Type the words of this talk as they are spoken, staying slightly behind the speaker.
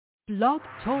Blog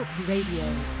Talk Radio.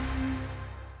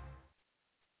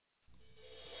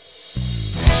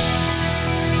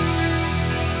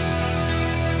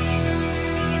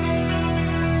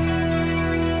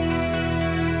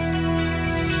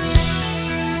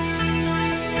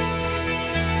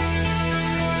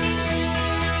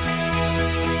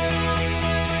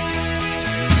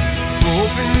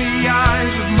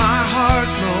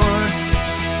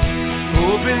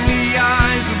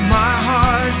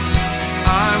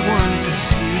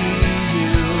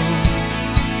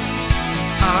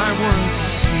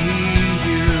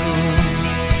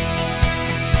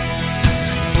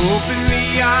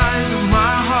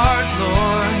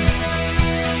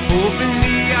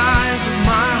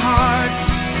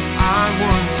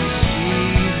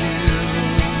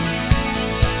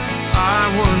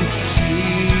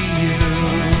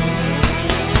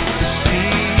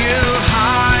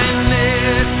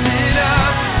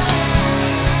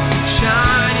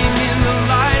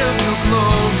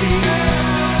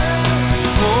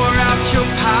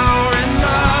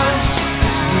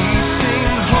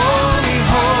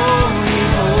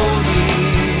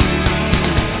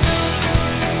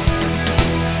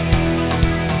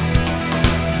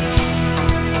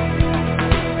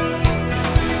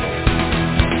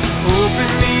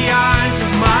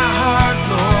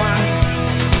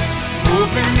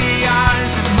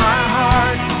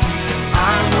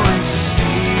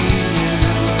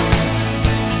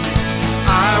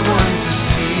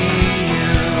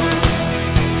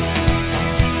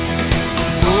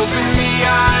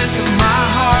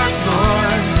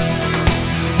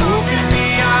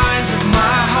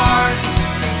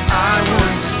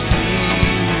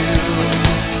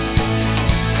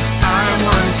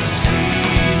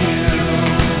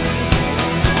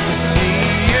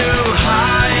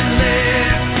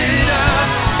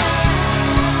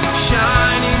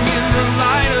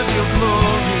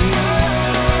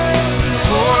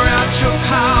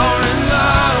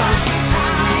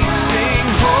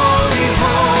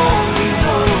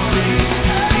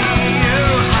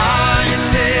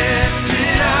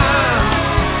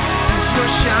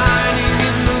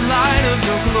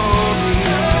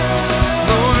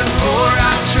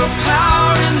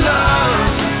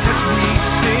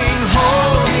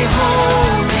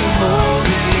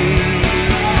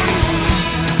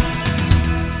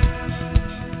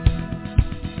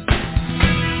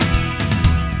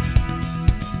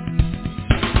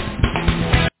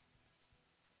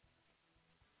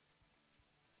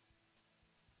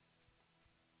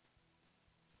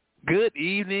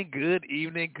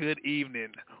 Good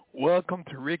evening. Welcome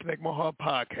to Reconnect My Heart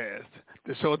Podcast,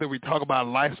 the show that we talk about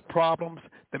life's problems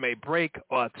that may break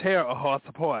or tear our hearts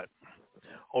apart.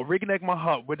 On Reconnect My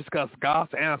Heart, we discuss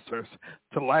God's answers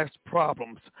to life's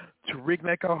problems to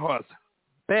reconnect our hearts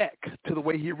back to the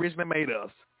way He originally made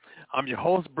us. I'm your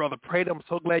host, Brother Prater. I'm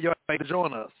so glad you're able to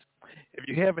join us. If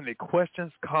you have any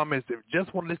questions, comments, if you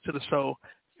just want to listen to the show,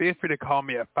 feel free to call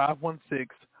me at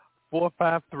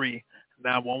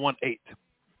 516-453-9118.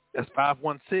 That's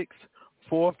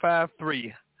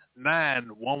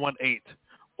 516-453-9118.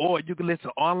 Or you can listen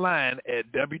online at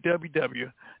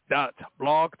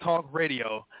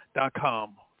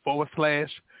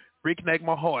www.blogtalkradio.com/Reconnect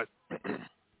My Heart.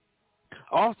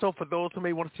 Also, for those who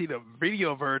may want to see the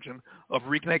video version of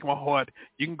Reconnect My Heart,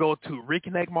 you can go to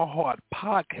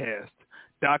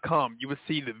reconnectmyheartpodcast.com. You will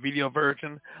see the video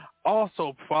version.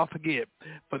 Also, before I forget,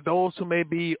 for those who may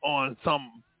be on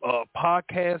some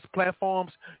podcast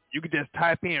platforms, you can just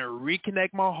type in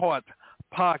Reconnect My Heart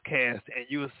Podcast and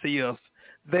you will see us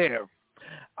there.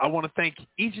 I want to thank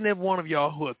each and every one of y'all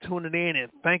who are tuning in,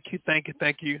 and thank you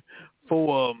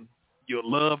for your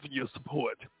love and your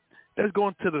support. Let's go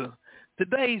into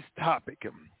today's topic.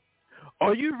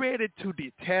 Are you ready to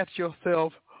detach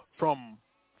yourself from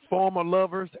former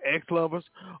lovers, ex-lovers,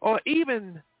 or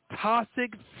even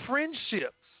toxic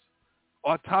friendships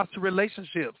or toxic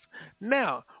relationships?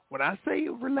 Now, when I say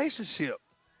relationship,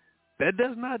 that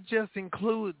does not just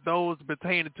include those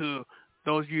pertaining to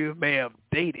those you may have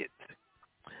dated.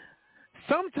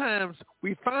 Sometimes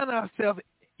we find ourselves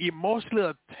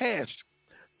emotionally attached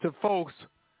to folks,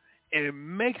 and it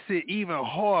makes it even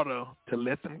harder to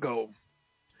let them go.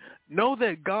 Know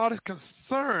that God is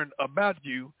concerned about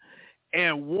you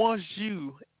and wants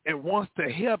to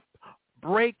help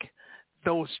break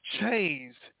those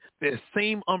chains that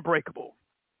seem unbreakable.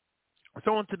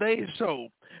 So on today's show,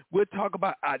 we'll talk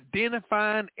about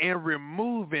identifying and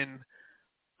removing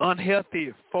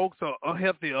unhealthy folks or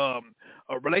unhealthy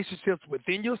relationships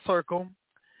within your circle,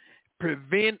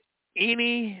 prevent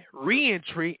any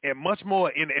reentry, and much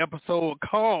more in the episode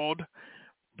called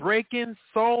Breaking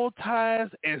Soul Ties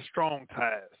and Strong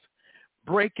Ties.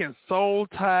 breaking soul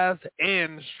ties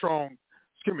and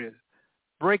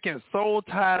breaking soul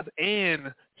ties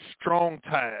and strong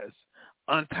ties,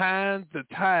 untying the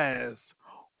ties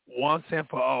once and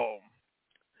for all.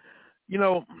 You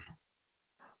know,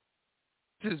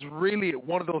 this is really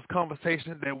one of those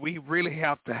conversations that we really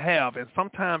have to have, and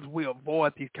sometimes we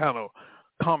avoid these kind of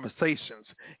conversations.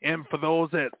 And for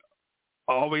those that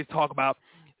always talk about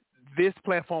this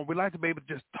platform, we like to be able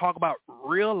to just talk about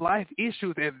real life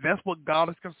issues, and that's what God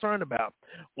is concerned about.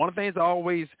 One of the things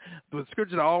the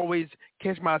scriptures that always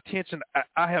catch my attention,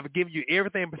 I have given you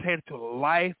everything pertaining to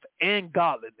life and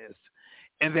godliness.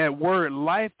 And that word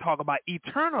life talk about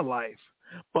eternal life.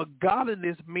 But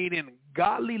godliness meaning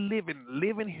godly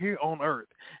living here on earth.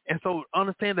 And so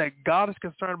understand that God is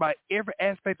concerned about every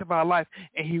aspect of our life,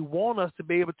 and he wants us to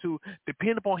be able to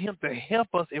depend upon him to help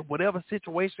us in whatever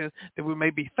situation that we may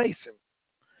be facing.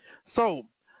 So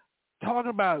talking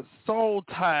about soul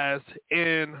ties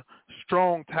and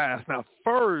strong ties. Now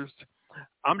first,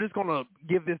 I'm just going to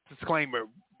give this disclaimer.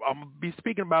 I'm going to be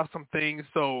speaking about some things,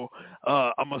 so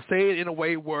I'm going to say it in a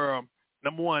way where,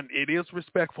 number one, it is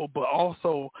respectful, but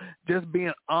also just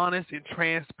being honest and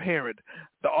transparent.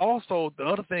 The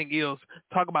other thing is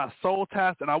talk about soul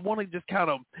ties, and I want to just kind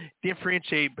of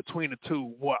differentiate between the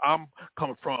two, where I'm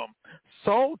coming from.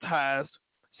 Soul ties,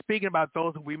 speaking about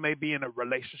those that we may be in a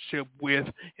relationship with,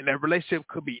 and that relationship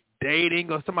could be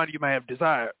dating or somebody you may have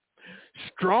desired.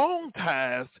 Strong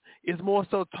ties is more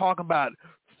so talking about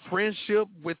friendship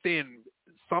within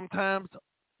sometimes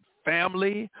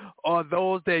family, or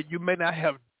those that you may not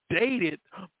have dated,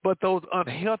 but those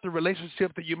unhealthy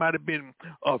relationships that you might have been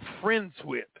friends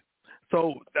with.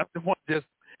 So that's the one. Just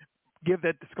give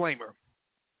that disclaimer.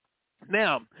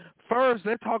 Now, first,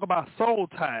 let's talk about soul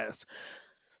ties.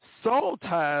 Soul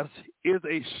ties is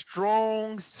a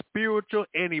strong spiritual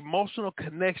and emotional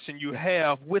connection you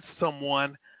have with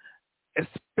someone,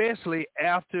 especially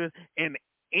after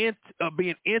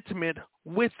being intimate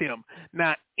with them.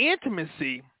 Now,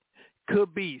 intimacy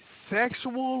could be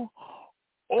sexual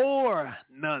or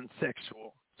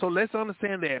non-sexual. So let's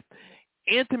understand that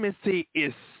intimacy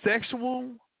is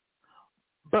sexual,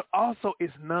 but also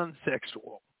it's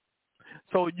non-sexual.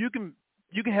 So you can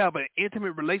have an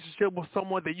intimate relationship with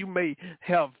someone that you may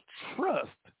have trust,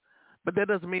 but that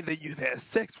doesn't mean that you've had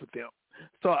sex with them.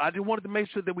 So I just wanted to make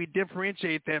sure that we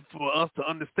differentiate that for us to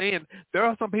understand there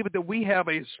are some people that we have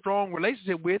a strong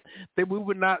relationship with that we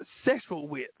were not sexual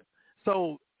with.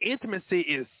 So intimacy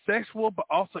is sexual, but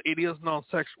also it is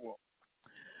non-sexual.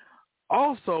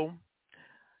 Also,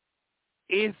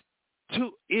 it's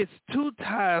two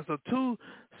ties or two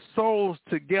souls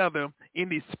together in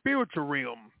the spiritual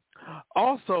realm.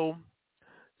 Also,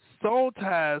 soul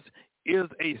ties is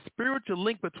a spiritual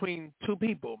link between two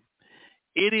people.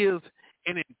 It is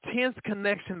an intense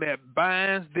connection that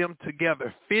binds them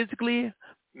together physically,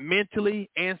 mentally,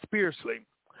 and spiritually.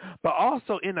 But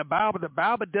also in the Bible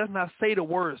does not say the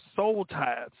word soul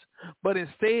ties, but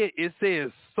instead it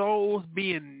says souls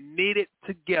being knit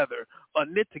together.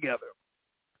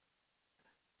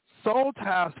 Soul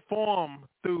ties form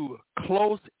through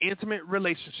close, intimate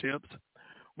relationships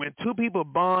when two people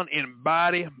bond in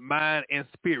body, mind, and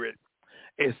spirit.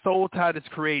 A soul tie is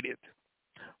created.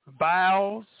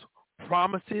 Vows,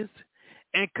 promises,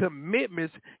 and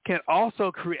commitments can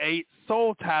also create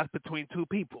soul ties between two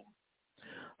people.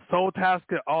 Soul ties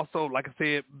could also, like I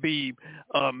said, be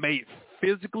made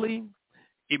physically,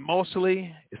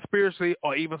 emotionally, spiritually,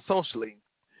 or even socially.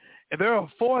 And there are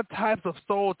 4 types of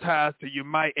soul ties that you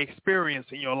might experience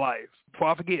in your life. Before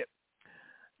I forget.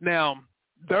 Now,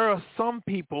 there are some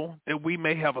people that we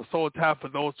may have a soul tie for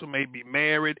those who may be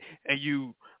married and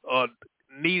you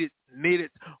need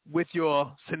it with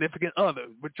your significant other,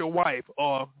 with your wife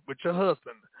or with your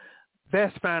husband.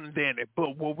 That's fine and dandy.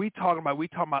 But what we talking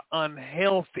about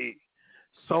unhealthy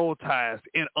soul ties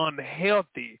and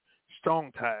unhealthy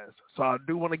strong ties. So I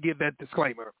do want to give that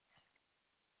disclaimer.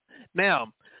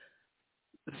 Now,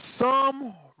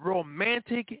 some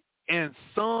romantic and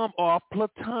some are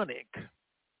platonic.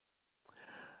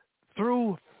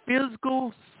 Through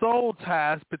physical soul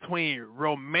ties between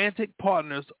romantic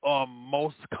partners are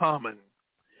most common.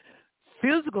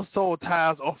 Physical soul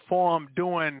ties are formed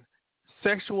during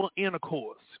sexual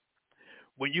intercourse.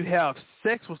 When you have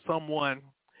sex with someone,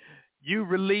 you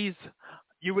release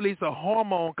a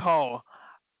hormone called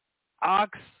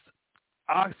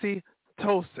oxytocin,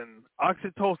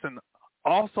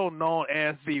 also known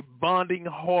as the bonding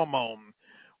hormone,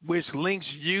 which links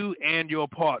you and your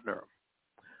partner.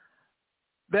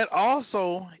 That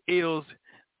also is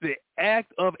the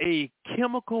act of a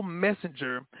chemical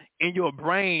messenger in your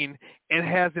brain and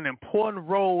has an important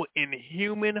role in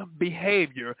human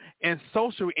behavior and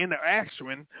social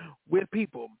interaction with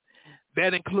people.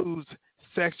 That includes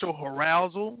sexual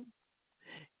arousal.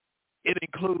 It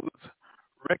includes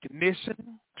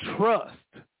recognition, trust,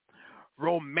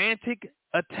 romantic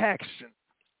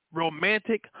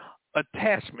romantic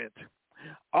attachment.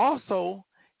 Also,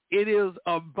 it is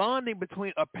a bonding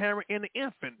between a parent and an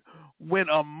infant. When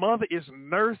a mother is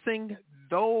nursing,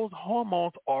 those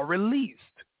hormones are released.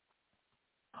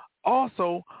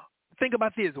 Also, think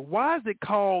about this. Why is it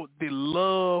called the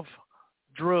love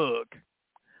drug?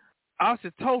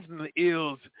 Oxytocin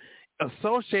is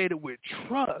associated with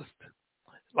trust,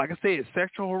 like I said,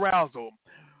 sexual arousal,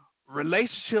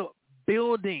 relationship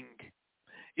building.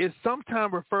 Is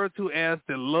sometimes referred to as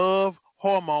the love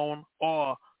hormone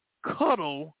or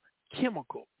cuddle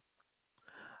chemical.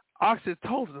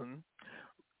 Oxytocin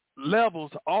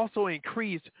levels also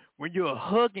increase when you're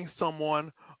hugging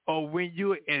someone or when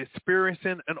you're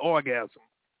experiencing an orgasm.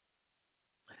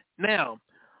 Now,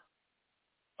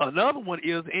 another one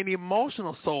is an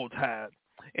emotional soul tie.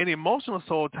 An emotional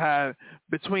soul tie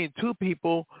between two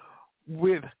people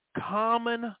with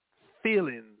common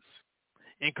feelings,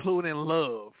 including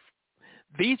love.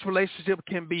 These relationships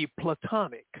can be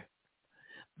platonic.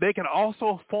 They can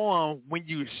also form when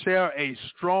you share a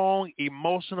strong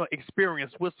emotional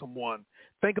experience with someone.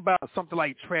 Think about something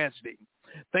like tragedy.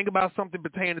 Think about something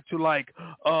pertaining to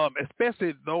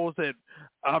especially those that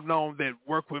I've known that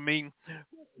work with me.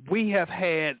 We have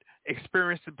had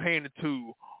experience pertaining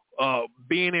to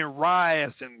being in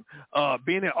riots and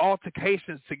being in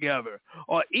altercations together,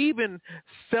 or even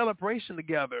celebration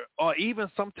together, or even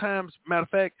sometimes, matter of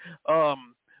fact,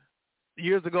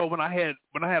 years ago when I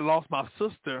had lost my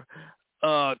sister,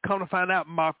 come to find out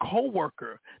my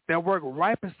coworker that worked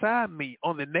right beside me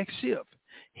on the next shift,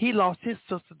 he lost his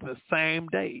sister the same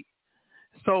day.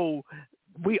 So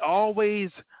we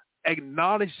always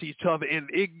acknowledged each other, and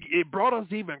it brought us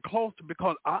even closer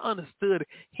because I understood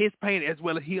his pain as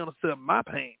well as he understood my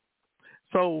pain.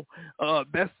 So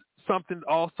that's something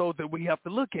also that we have to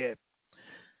look at.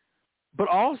 But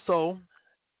also,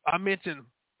 I mentioned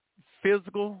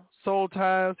physical soul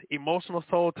ties, emotional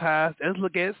soul ties. Let's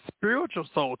look at spiritual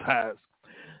soul ties.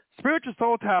 Spiritual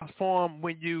soul ties form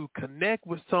when you connect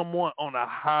with someone on a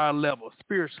higher level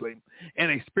spiritually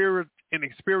and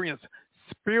experience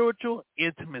spiritual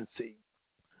intimacy.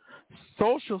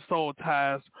 Social soul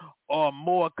ties are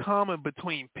more common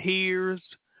between peers,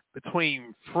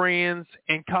 between friends,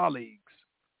 and colleagues.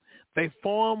 They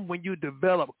form when you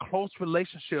develop close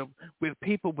relationship with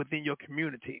people within your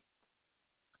community.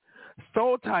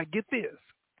 Soul tie, get this.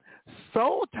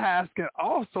 Soul ties can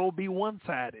also be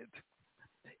one-sided.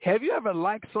 Have you ever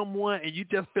liked someone and you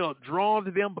just felt drawn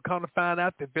to them but come to find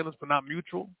out their feelings were not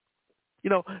mutual?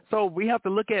 So we have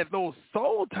to look at those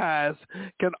soul ties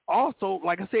can also,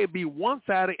 like I said, be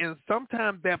one-sided, and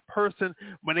sometimes that person,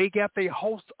 when they got their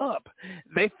hopes up,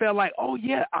 they felt like, oh,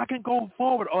 yeah, I can go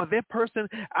forward, or that person,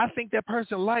 I think that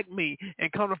person liked me,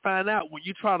 and come to find out when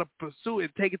you try to pursue it,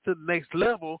 take it to the next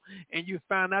level, and you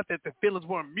find out that the feelings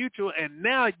weren't mutual, and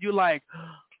now you're like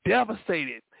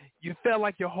devastated. You felt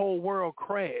like your whole world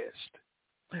crashed.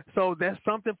 So that's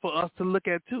something for us to look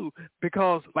at too,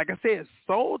 because like I said,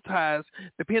 soul ties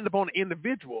depend upon the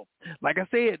individual. Like I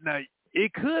said, now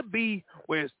it could be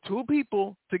where it's two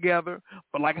people together,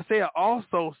 but like I said,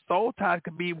 also soul ties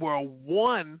can be where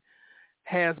one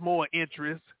has more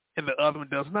interest and the other one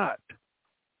does not.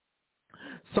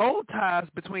 Soul ties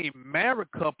between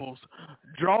married couples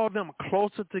draw them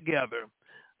closer together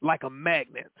like a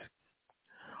magnet,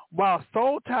 while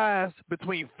soul ties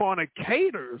between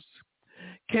fornicators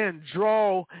can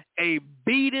draw a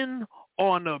beaten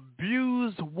or an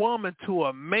abused woman to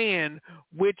a man,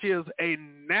 which is a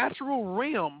natural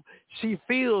realm she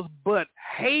feels but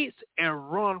hates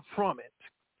and runs from it.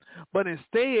 But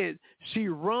instead, she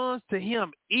runs to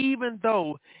him even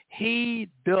though he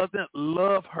doesn't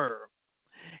love her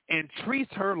and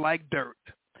treats her like dirt.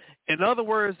 In other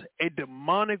words, a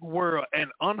demonic world, an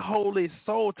unholy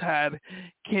soul tie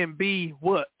can be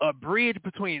what? A bridge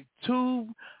between two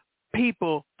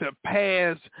people to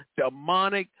pass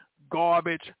demonic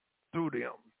garbage through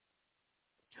them.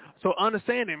 So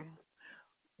understanding,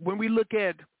 when we look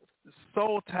at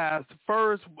soul ties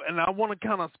first, and I want to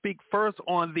kind of speak first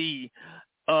on the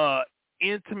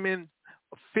intimate,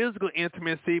 physical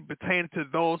intimacy pertaining to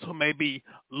those who may be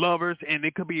lovers, and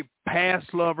it could be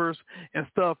past lovers and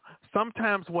stuff.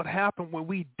 Sometimes what happens when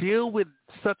we deal with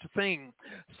such a thing,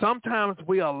 sometimes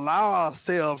we allow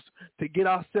ourselves to get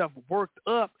ourselves worked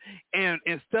up. And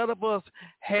instead of us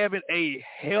having a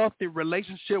healthy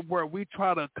relationship where we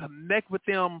try to connect with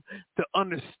them, to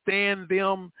understand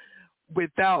them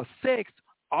without sex,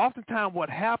 oftentimes what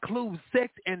happens includes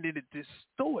sex, and then it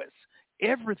distorts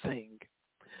everything.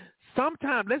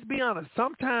 Sometimes, let's be honest,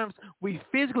 sometimes we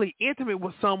physically intimate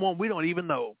with someone we don't even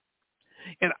know.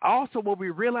 And also what we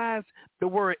realize, the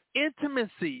word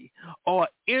intimacy or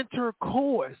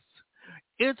intercourse,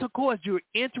 you're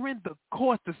entering the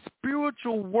course, the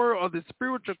spiritual world or the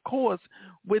spiritual course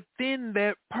within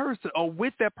that person or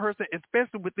with that person,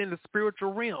 especially within the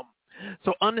spiritual realm.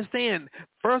 So understand,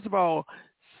 first of all,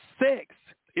 sex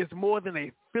is more than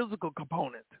a physical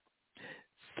component.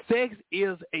 Sex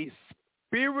is a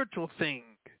spiritual thing.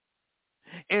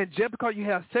 And just because you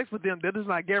have sex with them, that does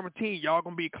not guarantee y'all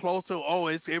going to be closer. Oh,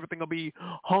 it's everything going to be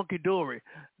hunky-dory.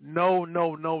 No,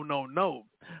 no, no, no, no.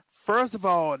 First of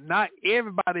all, not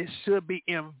everybody should be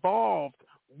involved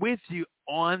with you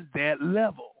on that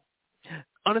level.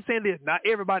 Understand this, not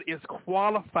everybody is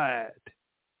qualified.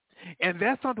 And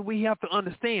that's something we have to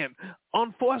understand.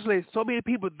 Unfortunately, so many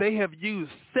people, they have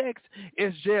used sex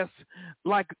as just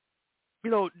like,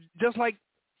 just like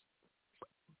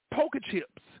poker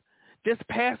chips, just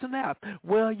passing out.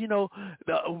 Well,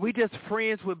 we just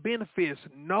friends with benefits.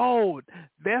 No,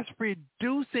 that's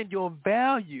reducing your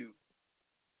value.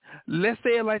 Let's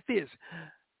say it like this.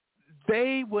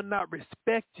 They will not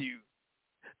respect you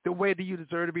the way that you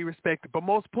deserve to be respected. But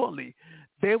most importantly,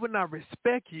 they will not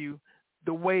respect you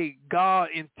the way God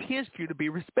intends for you to be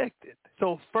respected.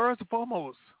 So first and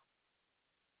foremost,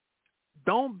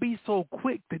 don't be so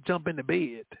quick to jump into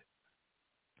bed.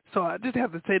 So I just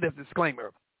have to say that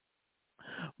disclaimer.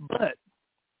 But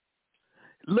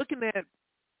looking at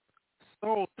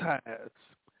soul ties,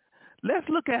 let's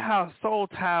look at how soul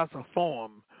ties are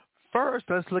formed. First,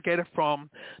 let's look at it from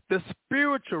the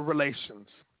spiritual relations.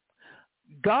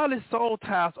 Godly soul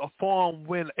ties are formed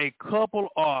when a couple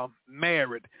are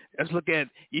married. Let's look at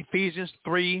Ephesians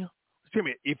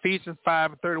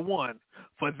 5:31.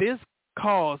 For this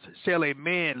cause shall a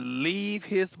man leave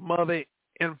his mother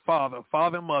and father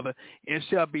and mother, and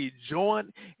shall be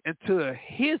joined unto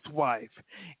his wife,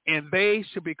 and they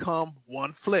shall become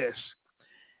one flesh.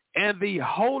 And the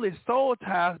holy soul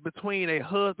ties between a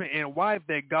husband and wife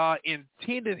that God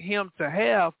intended him to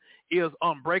have is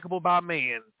unbreakable by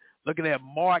man. Looking at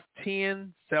Mark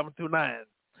 10:7-9.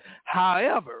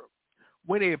 However,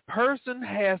 when a person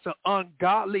has an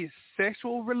ungodly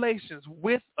sexual relations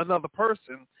with another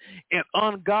person, an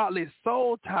ungodly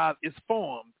soul tie is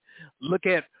formed. Look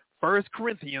at 1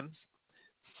 Corinthians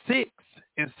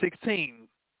 6:16.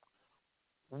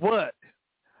 What?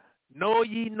 Know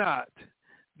ye not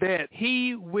that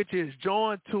he which is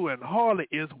joined to an harlot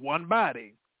is one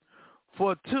body?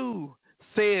 For two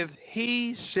saith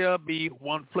he shall be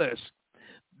one flesh.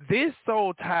 This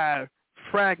soul tie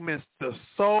fragments the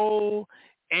soul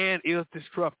and is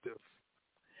destructive.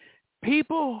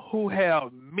 People who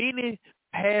have many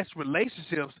past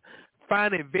relationships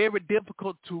find it very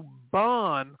difficult to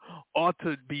bond or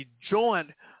to be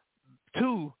joined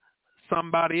to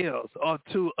somebody else or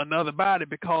to another body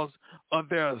because of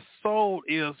their soul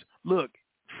is,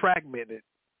 fragmented.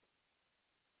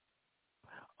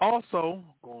 Also,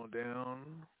 going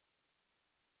down,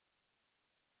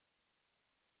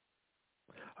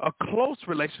 a close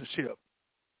relationship.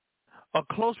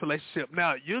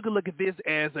 Now, you can look at this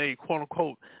as a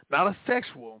quote-unquote, not a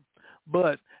sexual,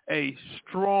 but a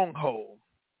stronghold,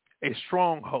 or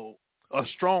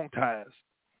strong ties.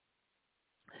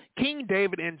 King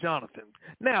David and Jonathan.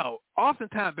 Now,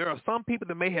 oftentimes there are some people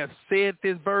that may have said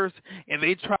this verse and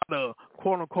they try to,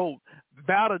 quote-unquote,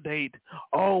 validate,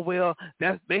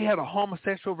 they had a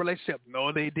homosexual relationship.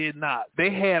 No, they did not.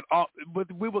 They had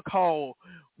what we would call,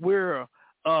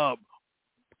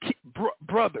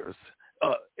 brothers.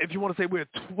 If you want to say we're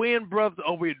twin brothers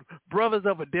or we're brothers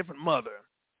of a different mother.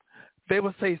 They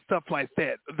would say stuff like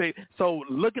that. So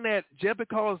looking at just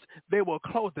because they were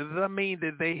close, does that mean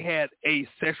that they had a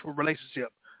sexual relationship?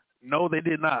 No, they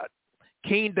did not.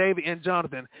 King David and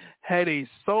Jonathan had a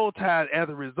soul tie as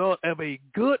a result of a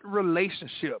good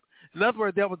relationship. In other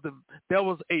words, there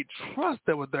was a trust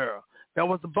that was there. That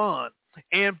was the bond.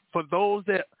 And for those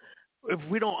that, if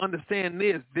we don't understand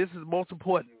this is most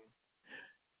important.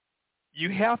 You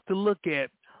have to look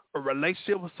at a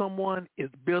relationship with someone is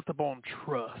built upon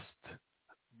trust.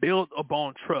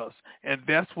 And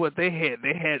that's what they had.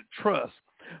 They had trust.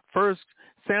 1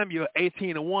 Samuel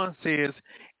 18:1 says,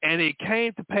 and it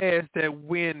came to pass that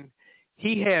when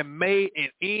he had made an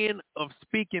end of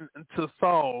speaking unto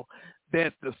Saul,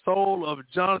 that the soul of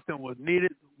Jonathan was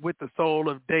knitted with the soul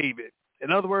of David.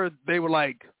 In other words, they were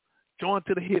like joined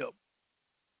to the hip.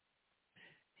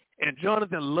 And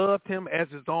Jonathan loved him as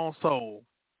his own soul.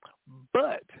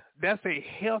 But that's a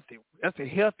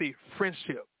healthy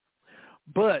friendship.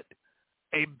 But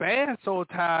a bad soul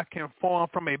tie can form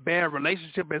from a bad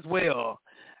relationship as well.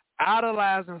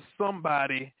 Idolizing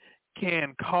somebody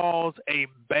can cause a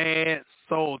bad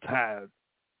soul tie.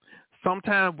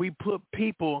 Sometimes we put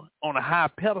people on a high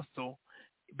pedestal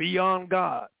beyond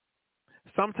God.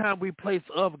 Sometimes we place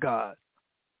of God.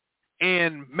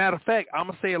 And matter of fact, I'm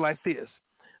going to say it like this.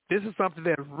 This is something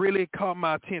that really caught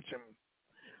my attention.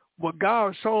 What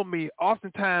God showed me,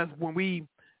 oftentimes when we,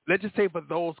 let's just say for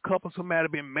those couples who might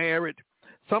have been married,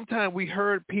 sometimes we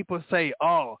heard people say,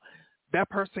 oh, that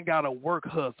person got a work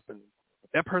husband.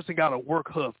 That person got a work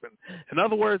husband. In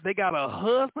other words, they got a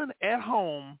husband at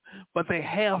home, but they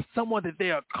have someone that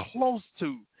they are close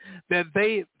to, that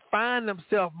they find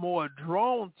themselves more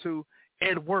drawn to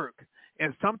at work.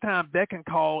 And sometimes that can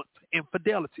cause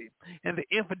infidelity. And the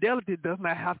infidelity does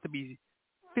not have to be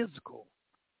physical.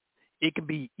 It can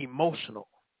be emotional.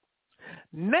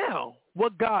 Now,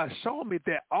 what God showed me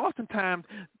that oftentimes,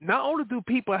 not only do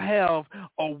people have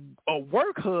a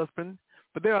work husband,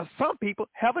 but there are some people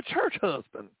have a church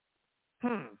husband.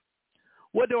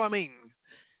 What do I mean?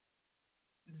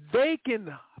 They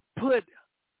can put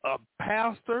a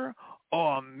pastor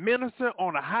or a minister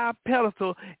on a high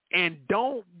pedestal and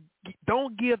don't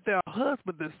give their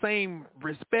husband the same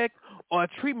respect or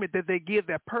treatment that they give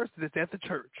that person that's at the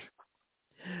church.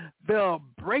 They'll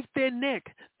break their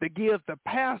neck to give the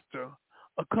pastor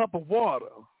a cup of water.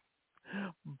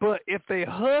 But if their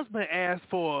husband asks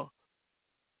for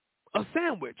a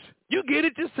sandwich, you get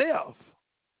it yourself.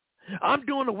 I'm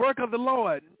doing the work of the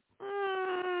Lord.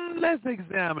 Let's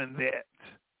examine that.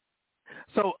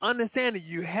 So understanding,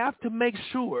 you have to make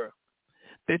sure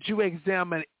that you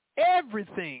examine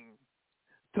everything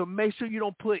to make sure you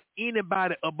don't put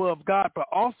anybody above God, but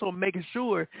also making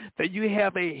sure that you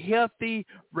have a healthy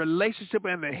relationship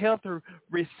and a healthy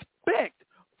respect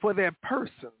for that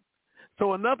person.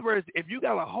 So in other words, if you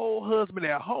got a whole husband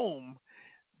at home,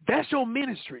 that's your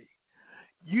ministry.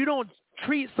 You don't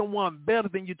treat someone better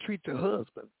than you treat your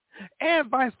husband, and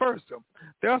vice versa.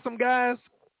 There are some guys,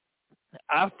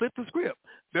 I flip the script.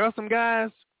 There are some guys,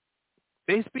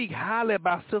 they speak highly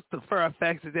about Sister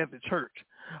Fairfax at the church.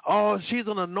 Oh, she's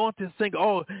an anointed singer.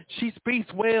 Oh, she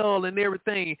speaks well and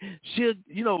everything.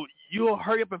 You'll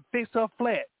hurry up and fix her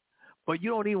flat, but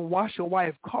you don't even wash your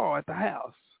wife's car at the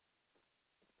house.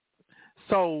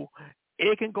 So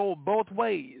it can go both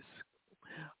ways.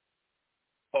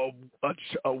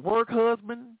 A work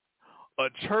husband,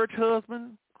 a church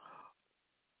husband,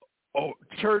 a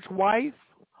church wife,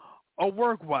 a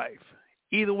work wife.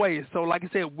 Either way. So like I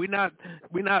said, we're not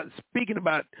speaking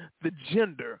about the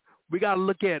gender. We got to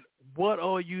look at what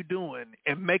are you doing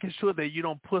and making sure that you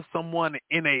don't put someone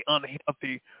in an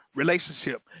unhealthy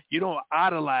relationship. You don't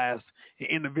idolize an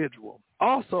individual.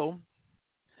 Also,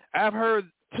 I've heard,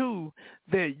 too,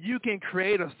 that you can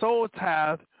create a soul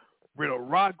tie with a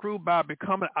rock group by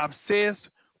becoming obsessed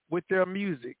with their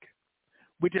music,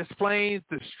 which explains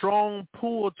the strong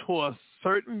pull towards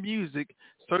certain music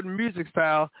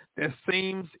style that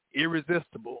seems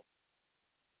irresistible.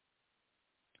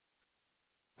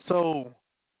 So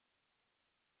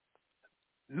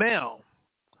now,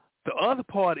 the other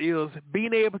part is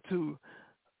being able to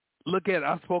look at,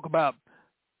 I spoke about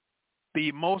the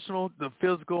emotional, the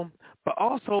physical, but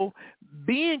also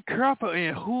being careful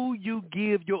in who you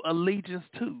give your allegiance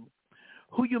to,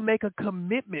 who you make a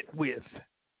commitment with.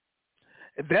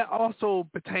 That also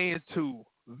pertains to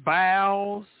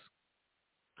vows,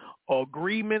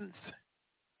 agreements,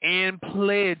 and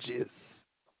pledges.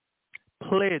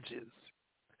 Pledges.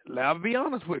 I'll be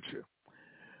honest with you.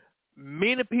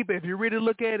 Many people, if you really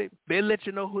look at it, they let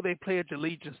you know who they pledge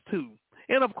allegiance to.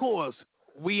 And of course,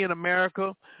 we in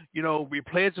America, we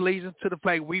pledge allegiance to the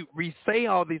flag. We say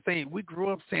all these things. We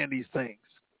grew up saying these things.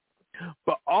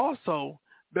 But also,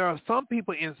 there are some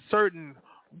people in certain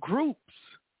groups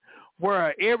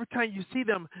where every time you see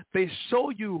them, they show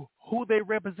you who they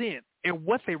represent and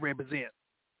what they represent.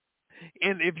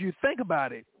 And if you think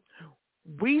about it,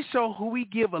 we show who we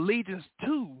give allegiance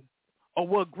to or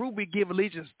what group we give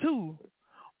allegiance to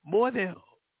more than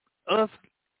us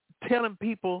telling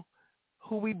people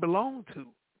who we belong to,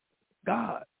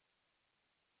 God.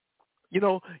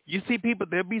 You see people,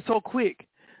 they'll be so quick.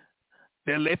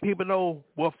 They'll let people know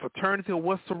what fraternity or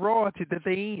what sorority that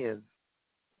they in.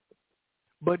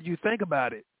 But you think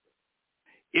about it.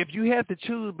 If you had to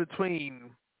choose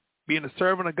between being a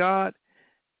servant of God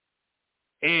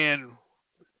and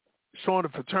showing a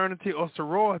fraternity or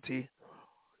sorority,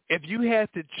 If you had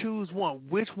to choose one,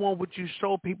 which one would you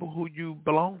show people who you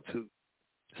belong to?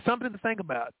 Something to think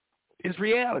about. It's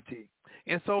reality.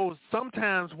 And so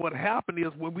sometimes what happens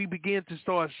is when we begin to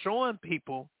start showing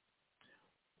people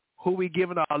who we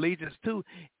giving our allegiance to,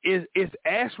 is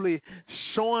actually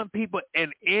showing people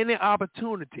in any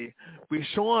opportunity. We're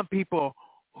showing people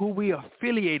who we are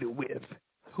affiliated with,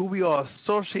 who we are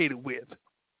associated with.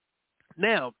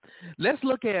 Now, let's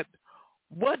look at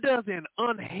what does an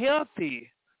unhealthy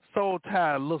soul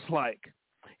tie looks like.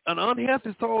 An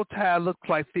unhealthy soul tie looks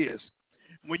like this.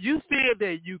 When you feel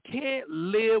that you can't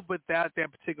live without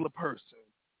that particular person,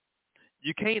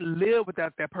 you can't live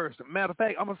without that person. Matter of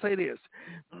fact, I'm gonna say this.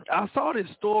 I saw this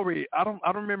story. I don't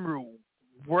remember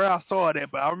where I saw it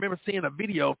at, but I remember seeing a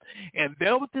video, and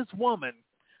there was this woman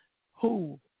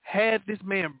who had this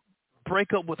man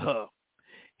break up with her.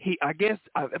 I guess,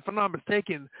 if I'm not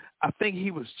mistaken, I think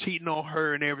he was cheating on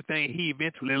her and everything. He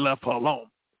eventually left her alone.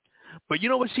 But you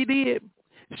know what she did?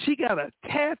 She got a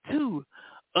tattoo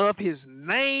of his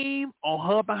name on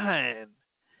her behind.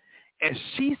 And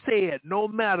she said, no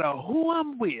matter who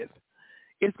I'm with,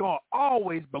 it's going to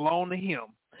always belong to him.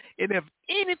 And if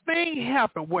anything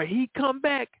happened where he come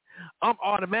back, I'm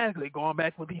automatically going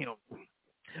back with him.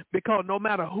 Because no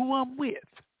matter who I'm with,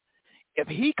 if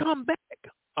he come back,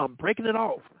 I'm breaking it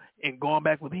off and going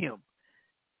back with him.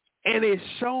 And it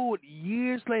showed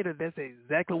years later that's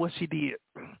exactly what she did.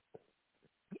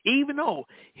 Even though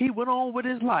he went on with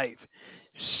his life,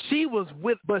 she was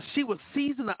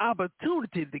seizing the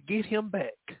opportunity to get him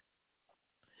back.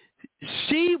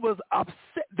 She was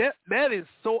upset. That is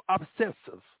so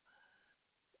obsessive.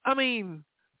 I mean,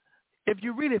 if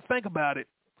you really think about it,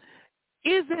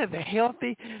 is that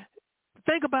healthy?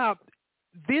 Think about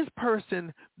this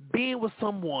person being with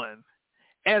someone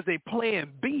as a plan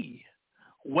B,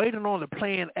 waiting on the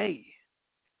plan A.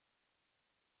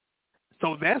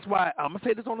 So that's why, I'm going to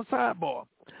say this on the sidebar.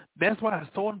 That's why it's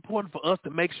so important for us to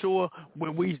make sure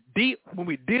when we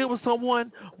deal with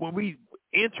someone, when we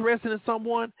interested in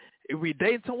someone, if we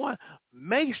date someone,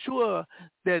 make sure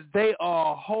that they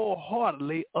are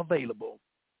wholeheartedly available.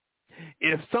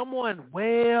 If someone,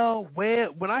 well, when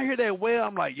I hear that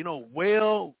I'm like,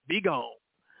 be gone.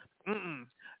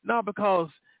 No, because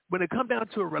when it comes down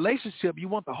to a relationship, you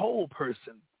want the whole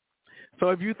person. So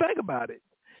if you think about it,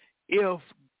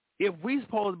 if we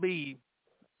supposed to be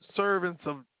servants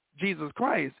of Jesus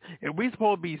Christ and we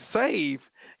supposed to be saved,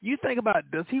 you think about,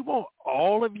 does he want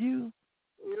all of you?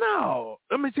 No.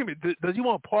 Does he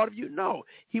want part of you? No.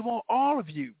 He wants all of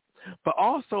you. But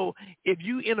also, if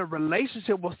you in a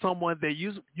relationship with someone that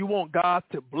you want God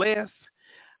to bless,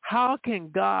 how can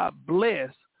God bless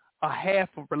a half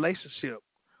of a relationship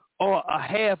or a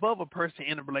half of a person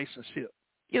in a relationship?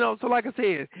 So like I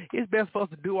said, it's best for us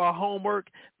to do our homework,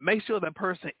 make sure that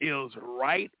person is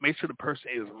right, make sure the person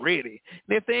is ready.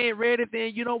 And if they ain't ready,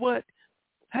 then you know what?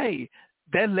 Hey,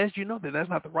 that lets you know that that's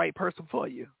not the right person for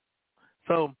you.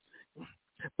 So,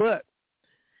 but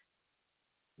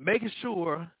making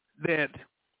sure that,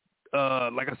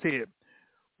 like I said,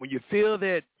 when you feel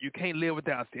that you can't live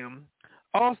without them,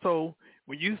 also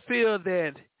when you feel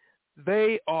that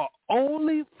they are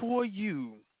only for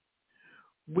you,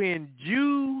 when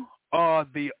you are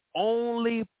the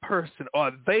only person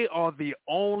or they are the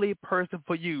only person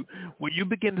for you, when you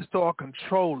begin to start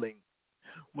controlling,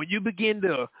 when you begin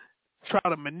to try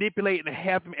to manipulate and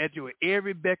have them at your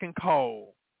every beck and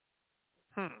call.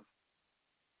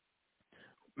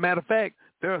 Matter of fact,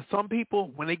 there are some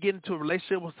people, when they get into a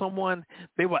relationship with someone,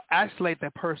 they will isolate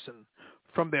that person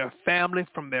from their family,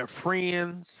 from their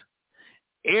friends.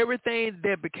 Everything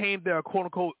that became their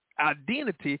quote-unquote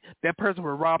identity, that person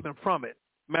will rob them from it.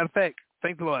 Matter of fact,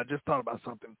 thank the Lord, I just thought about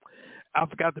something. I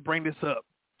forgot to bring this up.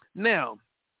 Now,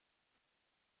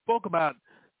 spoke about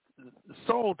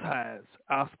soul ties.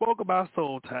 I spoke about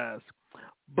soul ties,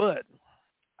 but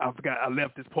I forgot, I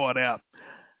left this part out.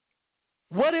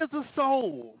 What is the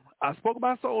soul? I spoke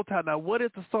about soul tie. Now, what is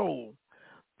the soul?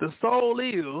 The soul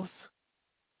is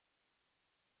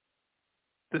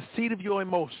the seat of your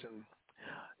emotion,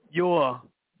 your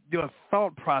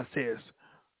thought process.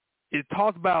 It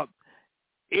talks about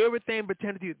everything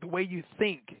pertaining to the way you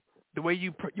think, the way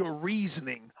your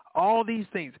reasoning, all these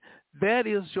things. That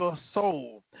is your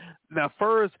soul. Now,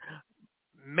 first,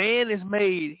 man is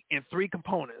made in three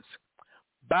components: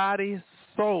 body,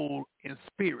 soul, and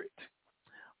spirit.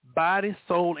 Body,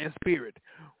 soul, and spirit.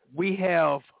 We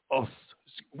are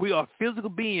a physical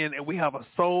being, and we have a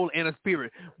soul and a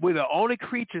spirit. We're the only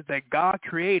creatures that God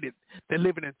created that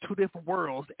live in two different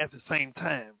worlds at the same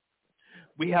time.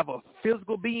 We have a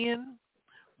physical being.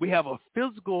 We have a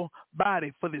physical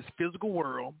body for this physical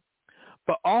world,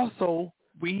 but also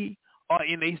we are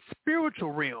in a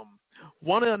spiritual realm.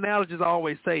 One of the analogies I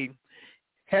always say,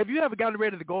 have you ever gotten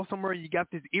ready to go somewhere and you got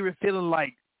this eerie feeling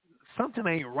like something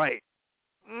ain't right?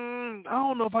 I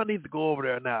don't know if I need to go over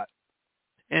there or not.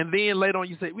 And then later on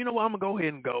you say, you know what, I'm going to go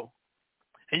ahead and go.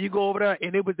 And you go over there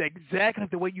and it was exactly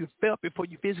the way you felt before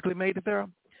you physically made it there.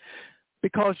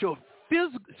 Because your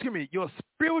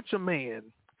spiritual man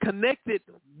connected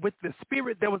with the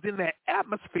spirit that was in that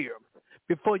atmosphere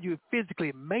before you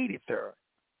physically made it there.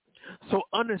 So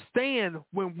understand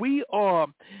when we are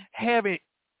having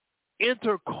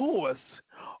intercourse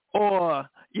or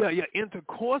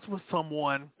intercourse with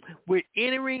someone, we're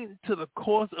entering to the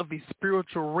course of the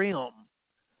spiritual realm.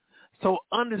 So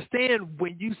understand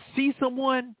when you see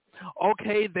someone,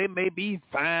 okay, they may be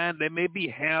fine, they may be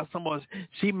handsome, or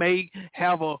she may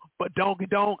have a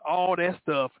badonky-donk, all that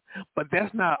stuff, but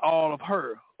that's not all of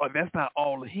her, or that's not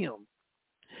all of him.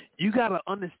 You got to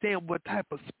understand what type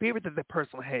of spirit that the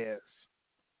person has,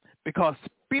 because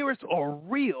spirits are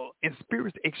real and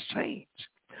spirits exchange.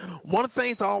 One of the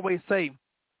things I always say,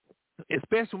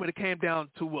 especially when it came down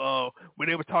to when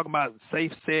they were talking about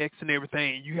safe sex and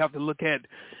everything, you have to look at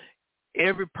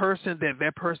every person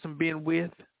that person been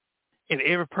with and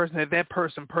every person that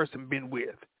person been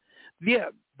with. Yeah,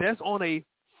 that's on a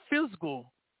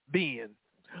physical being,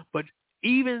 but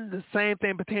even the same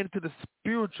thing pertaining to the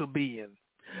spiritual being,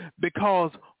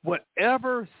 because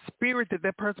whatever spirit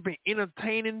that person been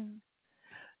entertaining,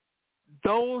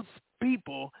 those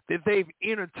people that they've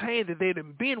entertained, that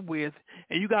they've been with,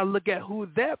 and you got to look at who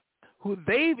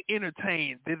they've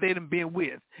entertained, that they've been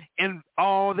with, and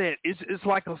all that. It's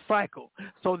like a cycle.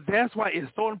 So that's why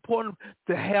it's so important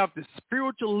to have the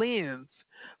spiritual lens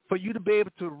for you to be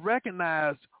able to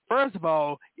recognize, first of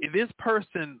all, is this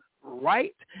person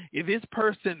right? Is this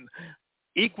person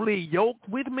equally yoked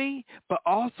with me? But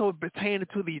also pertaining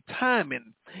to the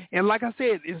timing. And like I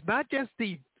said, it's not just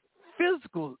the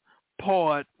physical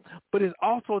part, but it's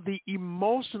also the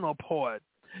emotional part,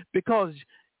 because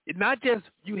it's not just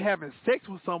you having sex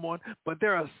with someone, but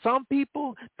there are some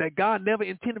people that God never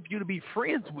intended for you to be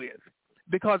friends with,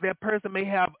 because that person may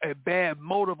have a bad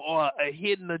motive or a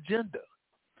hidden agenda.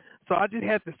 So I just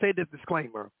have to say this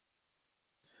disclaimer.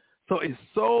 So it's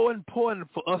so important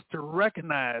for us to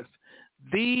recognize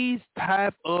these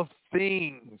type of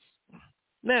things.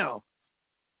 Now,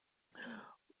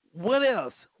 what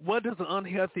else? What does an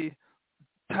unhealthy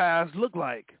ties look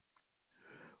like?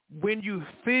 When you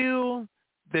feel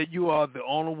that you are the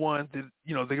only one that,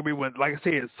 there can be one, like I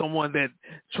said, someone that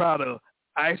try to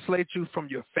isolate you from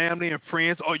your family and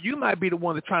friends, or you might be the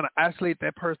one that's trying to isolate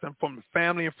that person from the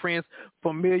family and friends,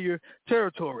 familiar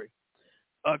territory.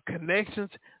 Connections,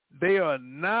 they are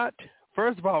not,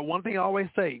 first of all, one thing I always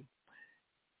say,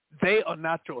 they are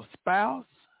not your spouse,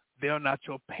 they are not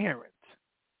your parents.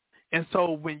 And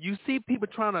so when you see people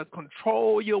trying to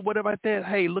control you or whatever like that,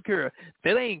 hey, look here,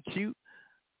 that ain't cute.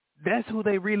 That's who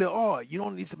they really are. You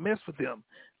don't need to mess with them.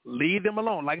 Leave them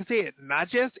alone. Like I said, not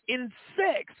just in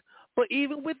sex, but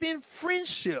even within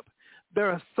friendship. There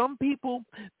are some people,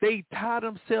 they tie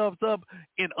themselves up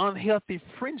in unhealthy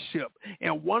friendship.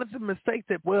 And one of the mistakes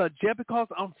that, well, just because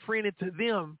I'm friendly to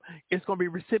them, it's going to be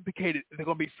reciprocated. They're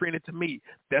going to be friendly to me.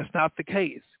 That's not the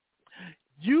case.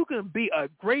 You can be a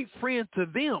great friend to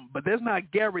them, but that's not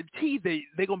guaranteed that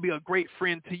they're going to be a great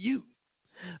friend to you.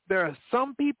 There are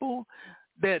some people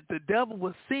that the devil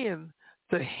will send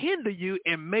to hinder you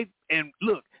and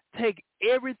take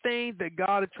everything that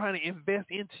God is trying to invest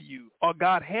into you, or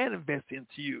God had invested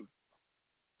into you.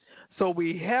 So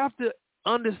we have to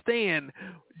understand,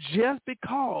 just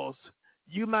because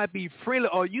you might be friendly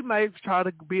or you might try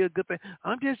to be a good thing,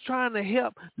 I'm just trying to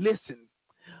help. Listen,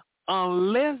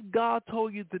 unless God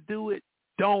told you to do it,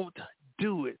 don't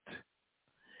do it.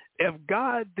 If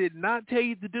God did not tell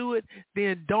you to do it,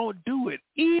 then don't do it.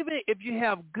 Even if you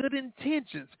have good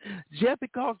intentions, just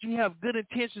because you have good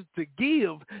intentions to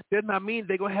give does not mean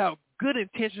they're going to have good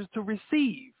intentions to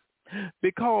receive,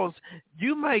 because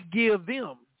you might give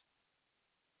them.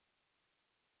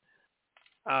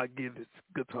 I'll give this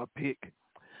guitar pick.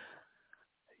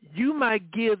 You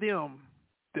might give them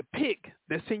the pick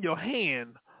that's in your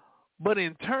hand, but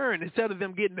in turn, instead of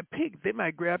them getting the pick, they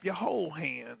might grab your whole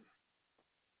hand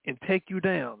and take you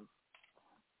down.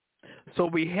 So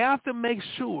we have to make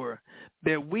sure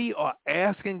that we are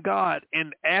asking God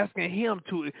and asking him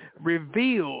to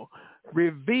reveal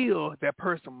that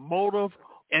person's motive,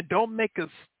 and don't make a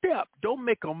step, don't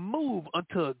make a move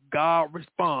until God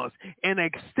responds, and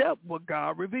accept what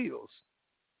God reveals.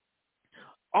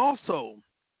 Also,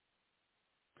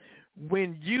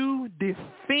 when you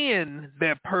defend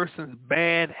that person's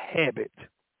bad habit,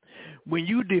 When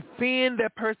you defend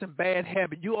that person's bad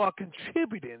habit, you are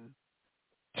contributing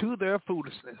to their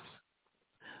foolishness.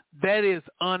 That is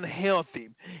unhealthy.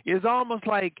 It's almost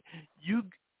like you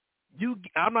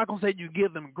I'm not gonna say you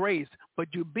give them grace, but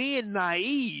you're being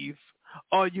naive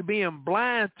or you're being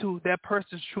blind to that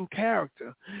person's true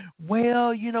character.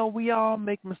 Well, we all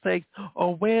make mistakes.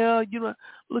 Or well,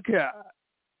 look here.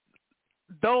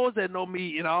 Those that know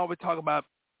me, and I always talk about,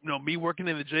 me working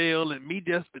in the jail and me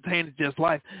just pertaining to just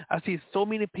life. I see so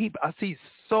many people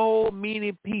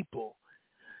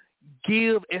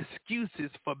give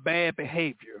excuses for bad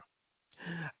behavior.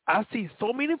 I see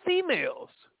so many females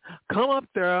come up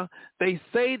there. They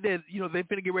say that, they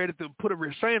finna get ready to put a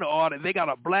restraining order. They got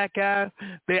a black eye.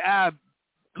 Their eye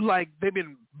like they've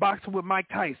been boxing with Mike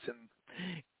Tyson.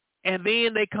 And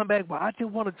then they come back, well, I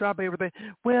just want to drop everything.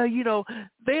 Well,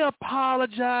 they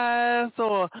apologize,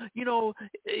 or,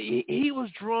 he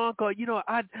was drunk, or,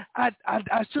 I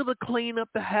should have cleaned up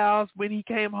the house when he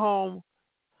came home.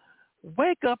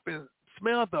 Wake up and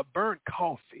smell the burnt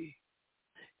coffee.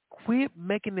 Quit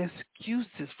making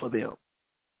excuses for them.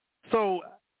 So,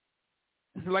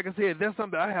 like I said, that's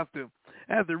something I have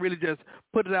to really just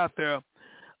put it out there.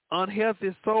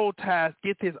 Unhealthy soul ties,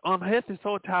 get this, unhealthy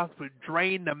soul ties will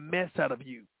drain the mess out of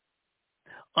you.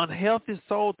 Unhealthy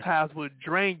soul ties will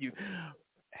drain you.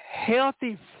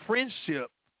 Healthy friendship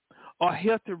or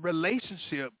healthy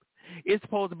relationship is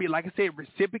supposed to be, like I said,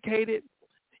 reciprocated.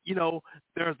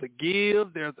 There's a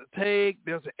give, there's a take,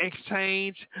 there's an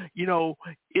exchange.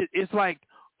 It's like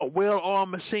a well-oiled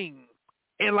machine.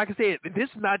 And like I said, this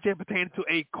is not just pertaining to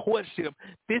a courtship.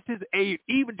 This is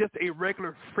even just a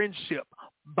regular friendship,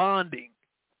 bonding.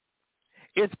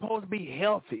 It's supposed to be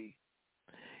healthy.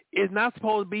 It's not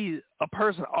supposed to be a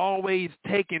person always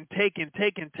taking.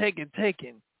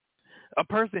 A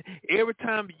person, every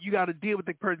time you got to deal with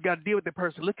the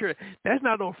person, Look here, that's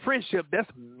not no friendship. That's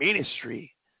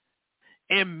ministry.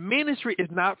 And ministry is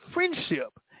not friendship,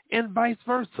 and vice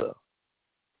versa.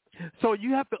 So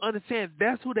you have to understand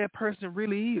that's who that person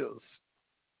really is.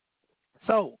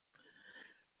 So,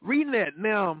 reading that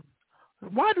now,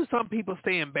 why do some people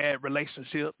stay in bad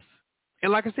relationships?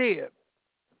 And like I said,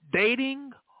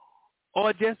 dating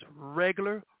or just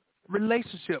regular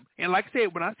relationship. And like I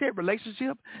said, when I said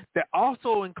relationship, that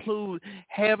also include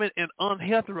having an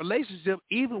unhealthy relationship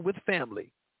even with family.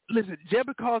 Listen, just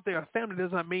because they're a family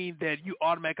doesn't mean that you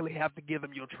automatically have to give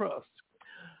them your trust.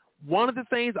 One of the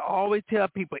things I always tell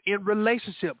people in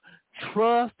relationship,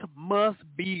 trust must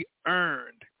be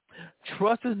earned.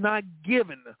 Trust is not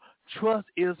given. Trust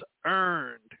is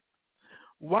earned.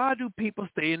 Why do people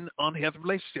stay in an unhealthy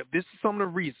relationship? This is some of the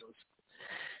reasons.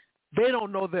 They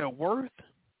don't know their worth,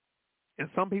 and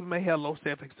some people may have low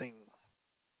self-esteem.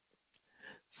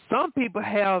 Some people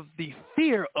have the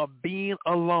fear of being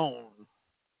alone.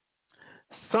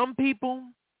 Some people,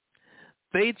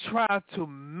 they trying to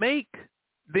make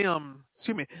them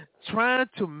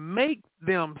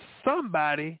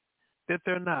somebody that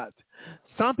they're not.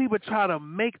 Some people try to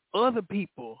make other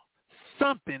people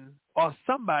something or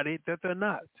somebody that they're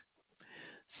not.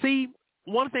 See,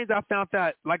 one of the things I found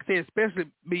out, like I said,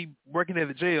 especially me working at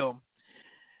the jail,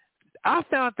 I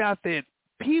found out that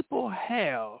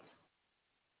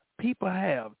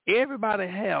everybody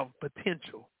have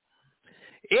potential.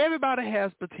 Everybody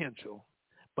has potential,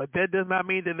 but that does not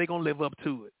mean that they're going to live up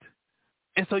to it.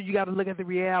 And so you got to look at the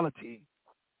reality.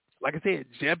 Like I said,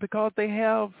 just because they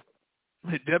have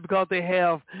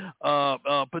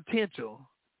potential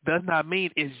does not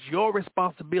mean it's your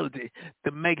responsibility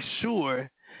to make sure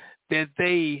that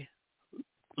they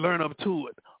learn up to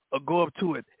it or go up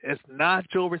to it. It's not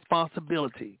your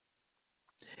responsibility.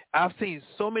 I've seen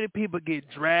so many people get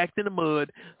dragged in the mud,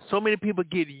 so many people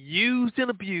get used and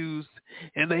abused,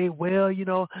 and they, I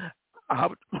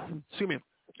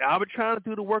was trying to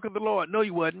do the work of the Lord. No,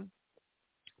 you wasn't.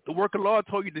 The work of the Lord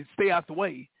told you to stay out the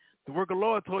way. The work of the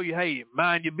Lord told you, hey,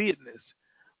 mind your business.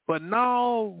 But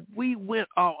no, we went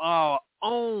on our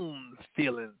own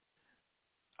feeling.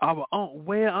 Our own,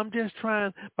 I'm just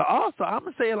trying. But also, I'm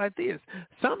going to say it like this.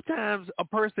 Sometimes a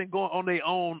person going on their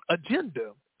own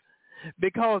agenda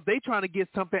because they trying to get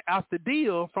something out the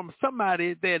deal from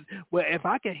somebody that, well, if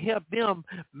I can help them,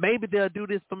 maybe they'll do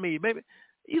this for me. Maybe,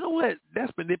 you know what?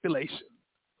 That's manipulation.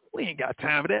 We ain't got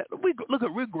time for that.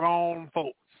 We're grown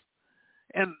folks.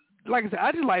 And like I said,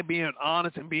 I just like being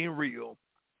honest and being real.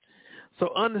 So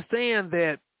understand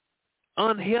that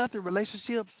unhealthy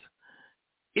relationships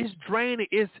is draining.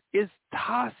 It's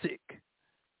toxic.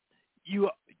 You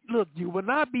will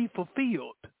not be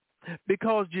fulfilled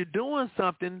because you're doing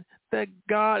something that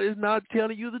God is not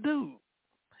telling you to do.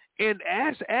 And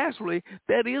actually,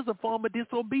 that is a form of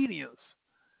disobedience.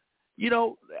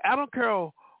 I don't care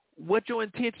what your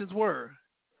intentions were.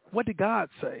 What did God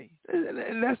say?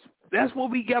 And that's what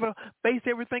we gotta base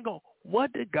everything on.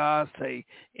 What did God say?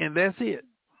 And that's it.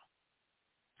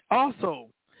 Also,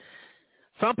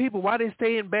 some people, why they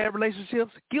stay in bad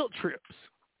relationships? Guilt trips.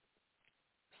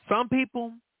 Some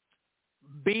people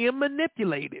being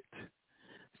manipulated.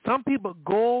 Some people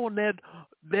go on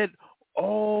that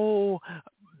oh,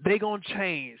 they gonna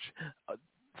change.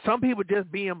 Some people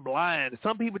just being blind.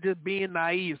 Some people just being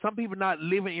naive. Some people not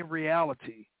living in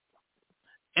reality.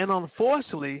 And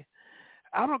unfortunately,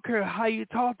 I don't care how you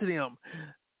talk to them,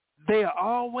 they are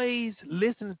always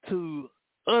listening to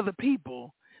other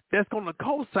people that's going to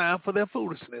co-sign for their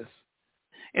foolishness.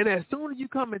 And as soon as you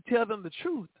come and tell them the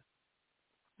truth,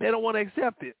 they don't want to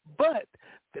accept it. But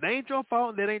that ain't your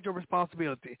fault. That ain't your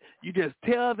responsibility. You just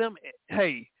tell them,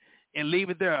 hey, and leave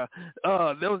it there.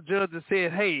 There was a judge that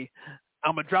said, hey,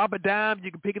 I'm going to drop a dime.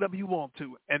 You can pick it up if you want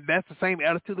to. And that's the same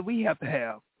attitude that we have to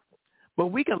have. But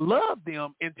we can love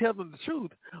them and tell them the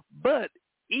truth. But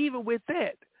even with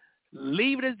that,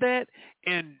 leave it as that.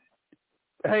 And,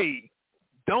 hey,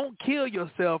 don't kill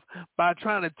yourself by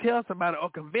trying to tell somebody or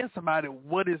convince somebody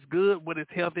what is good, what is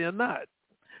healthy or not.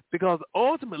 Because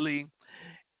ultimately,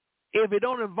 if it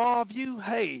don't involve you,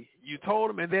 hey, you told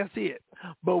them and that's it.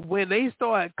 But when they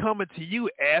start coming to you,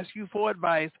 ask you for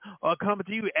advice, or coming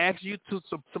to you, ask you to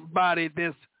somebody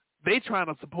that's they trying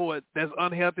to support that's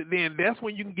unhealthy, then that's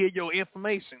when you can get your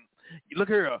information. You look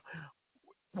here,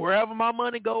 wherever my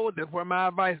money goes, that's where my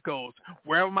advice goes.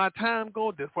 Wherever my time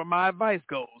goes, that's where my advice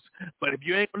goes. But if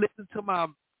you ain't gonna listen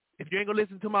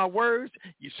to my words,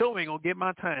 you sure ain't gonna get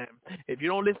my time. If you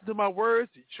don't listen to my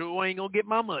words, you sure ain't gonna get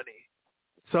my money.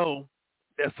 So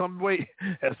that's something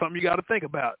you got to think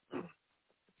about.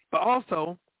 But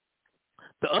also,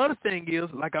 the other thing is,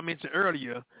 like I mentioned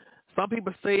earlier, some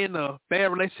people stay in a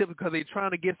bad relationship because they're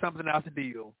trying to get something out the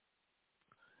deal.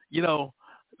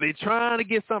 They're trying to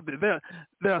get something. There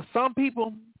are some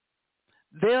people,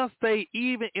 they'll stay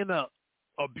even in a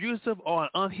abusive or an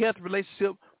unhealthy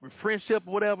relationship, with friendship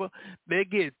or whatever. They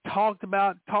get drugged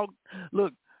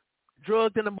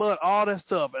in the mud, all that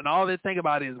stuff, and all they think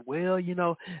about is, well,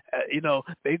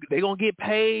 they gonna get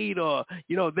paid, or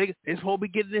they supposed to be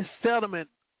getting this settlement,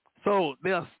 so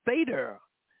they'll stay there.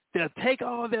 They'll take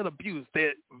all that abuse,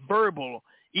 that verbal,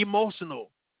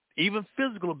 emotional, even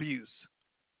physical abuse,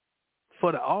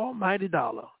 for the almighty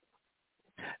dollar.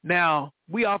 Now,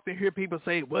 we often hear people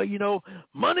say, well,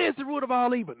 money is the root of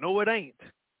all evil. No, it ain't.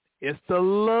 It's the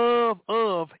love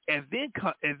of, and then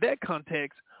in that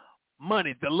context,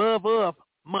 money, the love of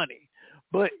money.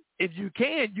 But if you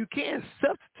can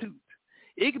substitute.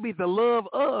 It could be the love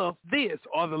of this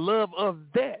or the love of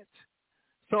that.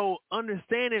 So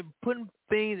understanding, putting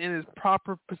things in its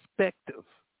proper perspective.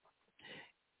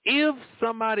 If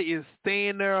somebody is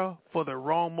staying there for the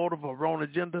wrong motive or wrong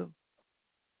agenda,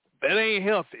 that ain't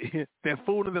healthy. They're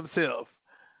fooling themselves.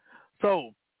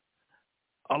 So,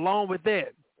 along with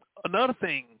that, another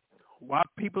thing, why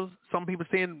some people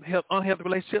stay in unhealthy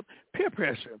relationship, peer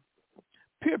pressure.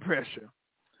 Peer pressure.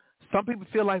 Some people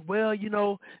feel like, well,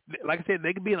 like I said,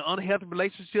 they could be in an unhealthy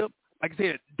relationship, like I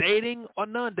said, dating or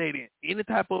non-dating, any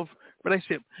type of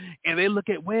relationship. And they look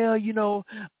at, well,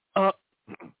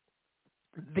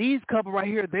 these couple right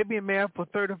here, they've been married for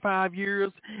 35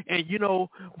 years, and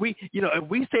if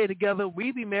we stay together,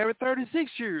 we be married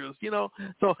 36 years,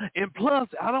 So, and plus,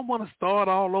 I don't want to start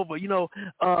all over,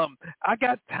 I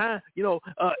got time,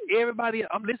 everybody,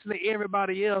 I'm listening to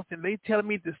everybody else, and they telling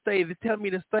me to stay,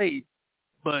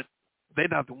 but they're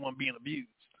not the one being abused.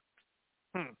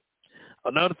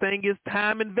 Another thing is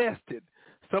time invested.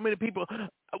 So many people,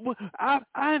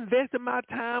 I invested my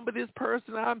time with this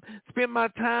person. I spent my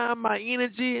time, my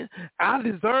energy. I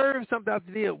deserve something out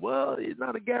the deal. Well, it's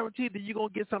not a guarantee that you're going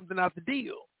to get something out the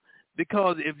deal.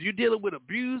 Because if you're dealing with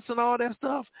abuse and all that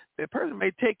stuff, that person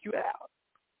may take you out.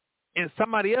 And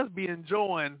somebody else be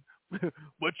enjoying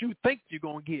what you think you're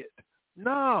going to get.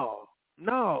 No.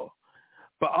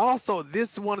 But also, this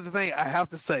is one of the things I have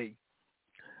to say.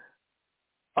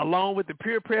 Along with the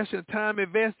peer pressure and time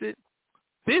invested,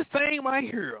 this thing right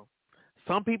here,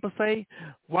 some people say,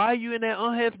 why are you in that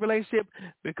unhealthy relationship?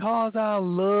 Because I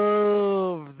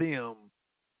love them.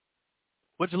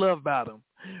 What you love about them?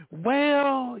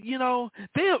 Well,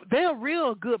 they're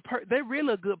real good. They're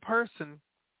really a good person.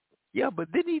 Yeah,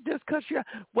 but didn't he just cuss you out?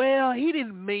 Well, he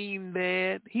didn't mean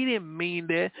that.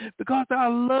 Because I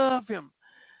love him.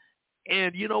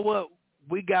 And you know what?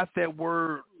 We got that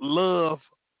word love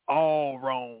all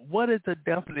wrong. What is the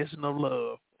definition of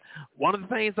love? One of the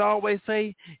things I always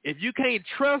say, if you can't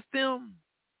trust them,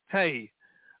 hey,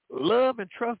 love and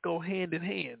trust go hand in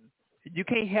hand. You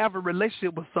can't have a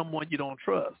relationship with someone you don't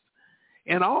trust.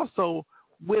 And also,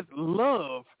 with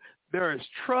love, there is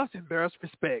trust and there is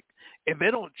respect. If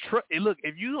they don't look,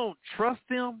 if you don't trust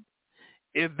them,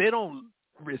 if they don't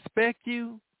respect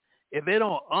you, if they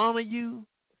don't honor you,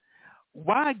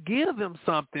 why give them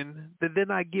something that they're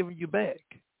not giving you back?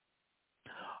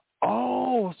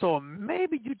 Oh, so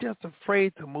maybe you're just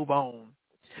afraid to move on.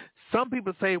 Some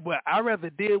people say, well, I'd rather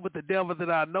deal with the devil that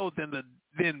I know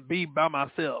than be by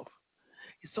myself.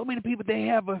 So many people, they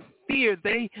have a fear.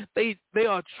 They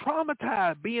are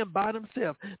traumatized being by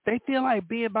themselves. They feel like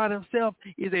being by themselves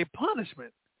is a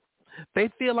punishment. They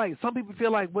feel like, some people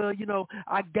feel like, well,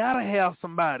 I got to have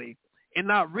somebody, and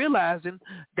not realizing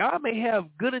God may have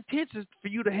good intentions for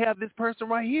you to have this person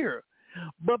right here.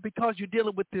 But because you're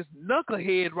dealing with this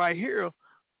knucklehead right here,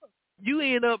 you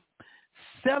end up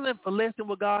selling for less than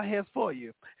what God has for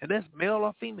you, and that's male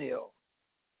or female.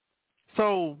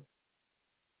 So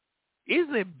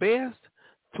isn't it best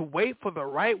to wait for the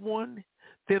right one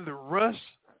than to rush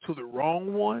to the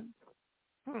wrong one?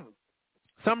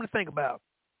 Something to think about.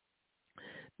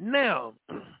 Now,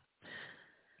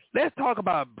 let's talk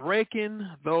about breaking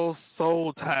those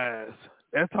soul ties.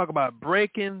 Let's talk about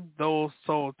breaking those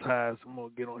soul ties. I'm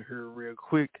going to get on here real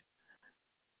quick.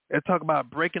 Let's talk about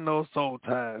breaking those soul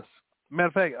ties. Matter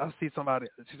of fact, I see somebody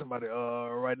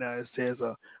right now. It says,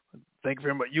 thank you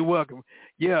very much. You're welcome.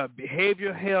 Yeah,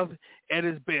 behavioral health at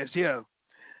its best. Yeah.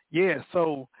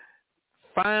 So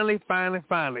finally, getting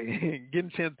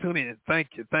a chance to tune in. Thank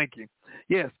you.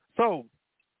 Yes. So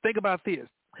think about this.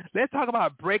 Let's talk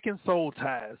about breaking soul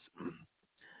ties.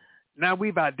 Now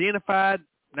we've identified.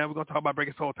 Now we're going to talk about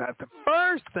breaking soul ties. The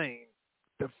first thing,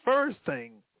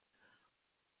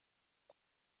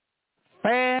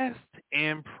 fast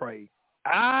and pray.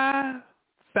 I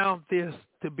found this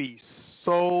to be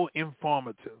so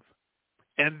informative.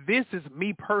 And this is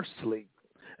me personally.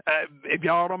 If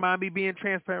y'all don't mind me being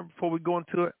transparent before we go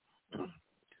into it,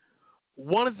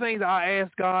 one of the things I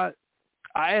ask God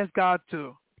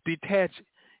to detach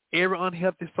every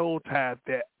unhealthy soul tie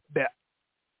that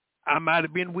I might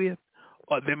have been with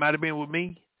or they might have been with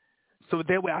me, so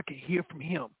that way I can hear from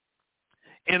him.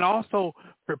 And also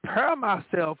prepare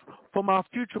myself for my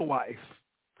future wife.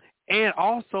 And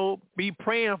also be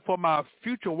praying for my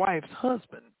future wife's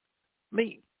husband,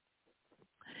 me.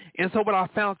 And so what I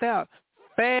found out,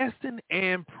 fasting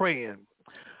and praying,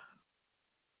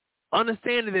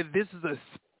 understanding that this is a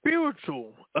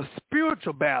spiritual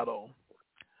battle.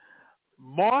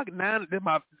 Mark 9,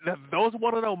 those who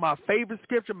want to know my favorite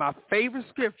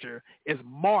scripture is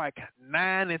Mark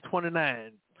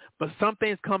 9:29. But some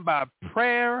things come by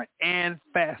prayer and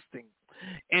fasting.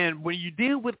 And when you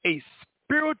deal with a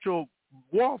spiritual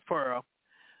warfare,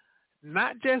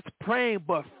 not just praying,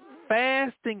 but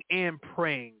fasting and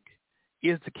praying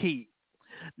is the key.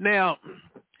 Now,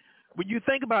 when you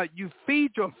think about it, you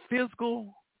feed your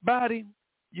physical body,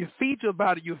 you fuel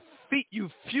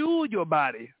your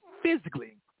body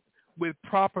physically with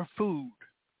proper food,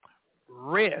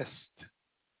 rest,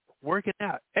 working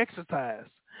out, exercise.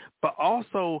 But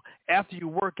also, after you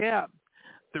work out,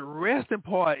 the resting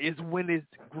part is when it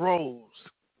grows.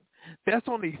 That's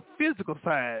on the physical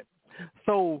side.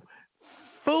 So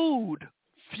food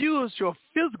fuels your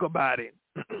physical body.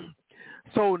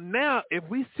 So now if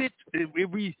we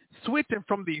switching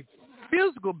from the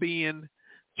physical being,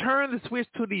 turn the switch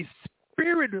to the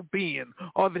spiritual being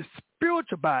or the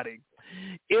spiritual body.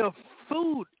 If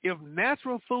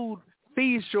natural food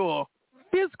feeds your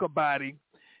physical body,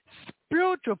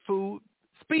 spiritual food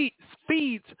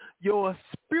feeds your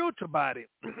spiritual body.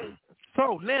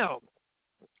 So now,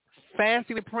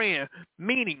 fasting and praying,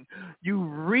 meaning you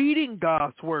reading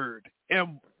God's word.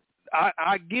 And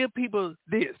I give people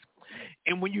this.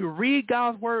 And when you read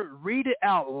God's word, read it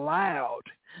out loud.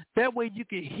 That way you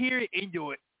can hear it in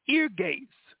your ear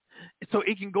gates, so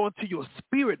it can go into your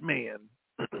spirit, man.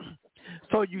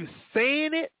 So you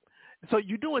saying it. So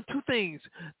you're doing two things.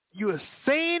 You're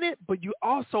saying it, but you're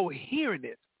also hearing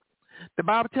it. The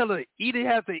Bible tells us, either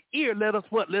has an ear, let us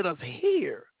what? Let us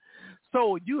hear.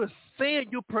 So you are saying,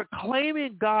 you're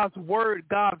proclaiming God's word,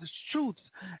 God's truths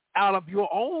out of your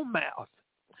own mouth.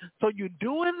 So you're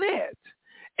doing that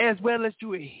as well as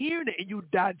you are hearing it and you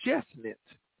digesting it.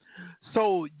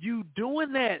 So you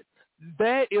doing that,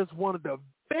 that is one of the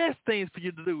best things for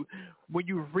you to do when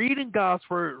you're reading God's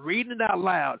word, reading it out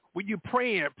loud. When you're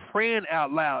praying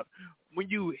out loud. When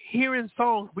you hearing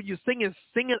songs, when you're singing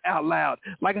out loud.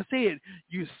 Like I said,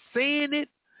 you're saying it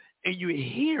and you're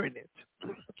hearing it.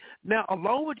 Now,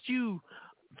 along with you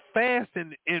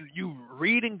fasting and you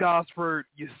reading God's word,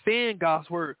 you're saying God's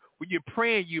word, when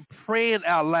you're praying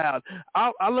out loud.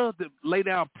 I love to lay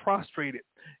down prostrated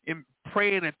and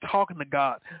praying and talking to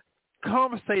God,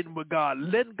 conversating with God,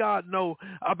 letting God know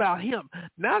about him.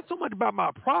 Not so much about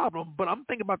my problem, but I'm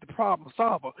thinking about the problem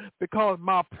solver, because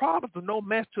my problems are no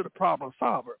match to the problem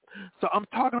solver. So I'm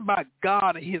talking about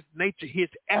God and his nature, his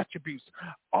attributes,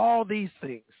 all these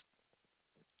things.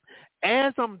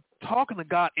 As I'm talking to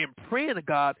God and praying to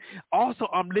God, also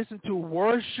I'm listening to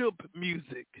worship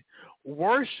music.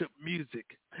 Worship music.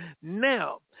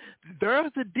 Now,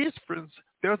 there's a difference.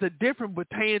 There's a difference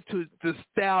pertaining to the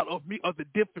style of the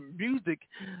different music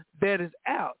that is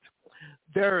out.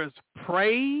 There is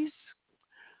praise.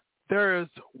 There is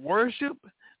worship.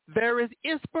 There is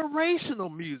inspirational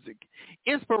music.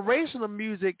 Inspirational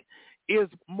music is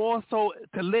more so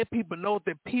to let people know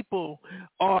that people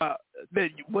are, that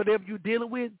whatever you're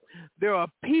dealing with, there are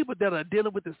people that are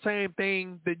dealing with the same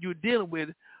thing that you're dealing with,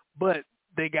 but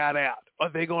they got out, or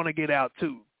they're going to get out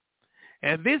too.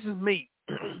 And this is me.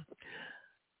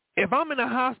 If I'm in a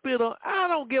hospital, I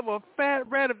don't give a fat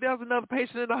rat if there's another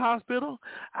patient in the hospital.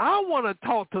 I want to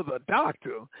talk to the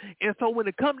doctor. And so when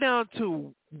it comes down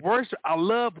to worship, I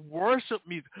love worship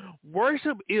music.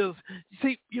 Worship is,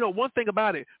 see, one thing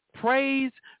about it,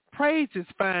 praise is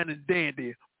fine and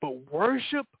dandy, but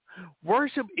worship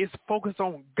is focused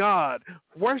on God.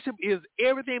 Worship is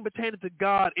everything pertaining to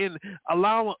God and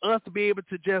allowing us to be able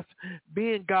to just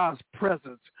be in God's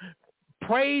presence.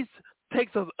 Praise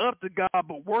takes us up to God,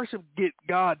 but worship get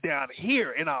God down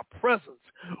here in our presence.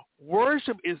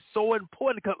 Worship is so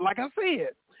important because, like I said,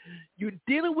 you're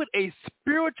dealing with a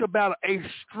spiritual battle, a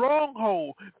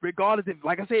stronghold, regardless if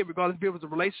it was a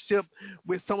relationship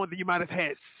with someone that you might have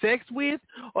had sex with,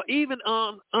 or even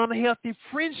an unhealthy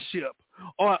friendship,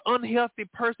 or an unhealthy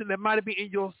person that might have been in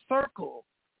your circle.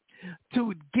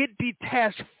 To get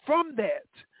detached from that,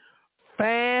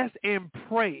 fast and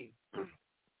pray.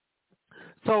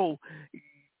 So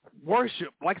worship,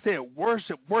 like I said,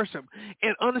 worship.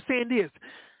 And understand this,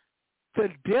 the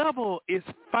devil is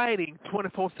fighting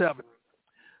 24/7.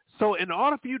 So in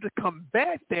order for you to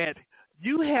combat that,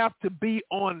 you have to be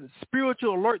on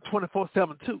spiritual alert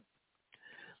 24/7 too.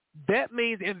 That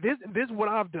means, and this is what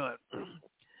I've done.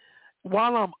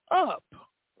 While I'm up,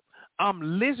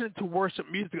 I'm listening to worship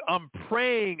music. I'm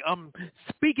praying. I'm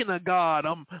speaking to God.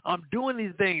 I'm doing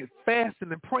these things,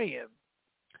 fasting and praying.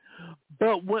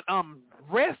 But when I'm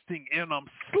resting and I'm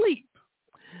asleep,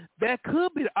 that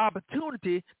could be the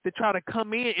opportunity to try to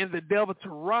come in and the devil to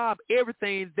rob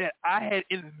everything that I had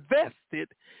invested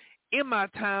in my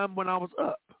time when I was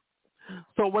up.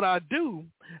 So what I do,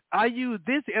 I use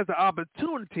this as an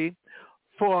opportunity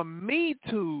for me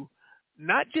to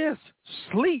not just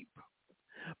sleep,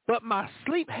 but my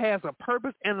sleep has a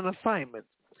purpose and an assignment.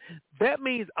 That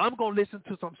means I'm going to listen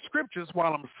to some scriptures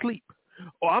while I'm asleep.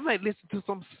 Or I might listen to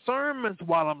some sermons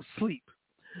while I'm asleep.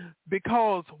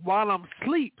 Because while I'm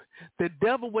asleep, the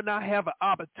devil will not have an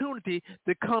opportunity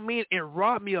to come in and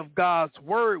rob me of God's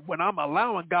word when I'm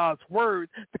allowing God's word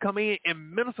to come in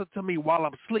and minister to me while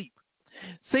I'm asleep.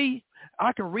 See,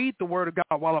 I can read the word of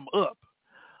God while I'm up.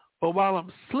 But while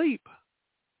I'm asleep,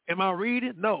 am I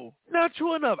reading? No. Not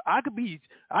true enough. I could be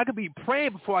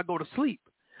praying before I go to sleep.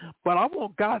 But I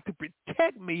want God to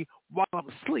protect me while I'm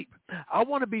asleep. I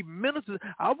want to be ministered.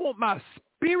 I want my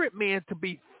spirit man to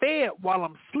be fed while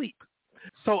I'm asleep.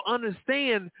 So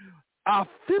understand, our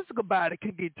physical body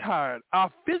can get tired.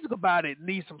 Our physical body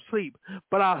needs some sleep.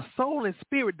 But our soul and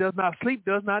spirit does not sleep,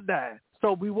 does not die.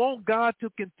 So we want God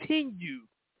to continue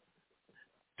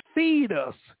to feed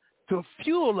us, to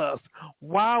fuel us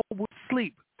while we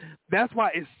sleep. That's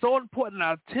why it's so important.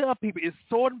 I tell people it's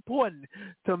so important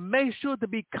to make sure to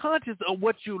be conscious of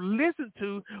what you listen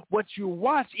to, what you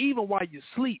watch, even while you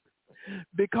sleep.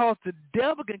 Because the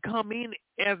devil can come in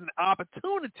as an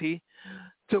opportunity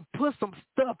to put some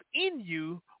stuff in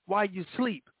you while you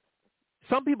sleep.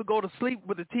 Some people go to sleep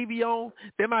with the TV on.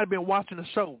 They might have been watching a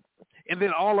show. And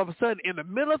then all of a sudden, in the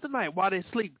middle of the night while they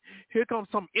sleep, here comes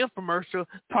some infomercial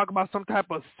talking about some type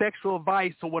of sexual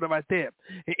vice or whatever like that.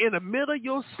 And in the middle of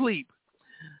your sleep,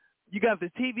 you got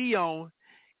the TV on,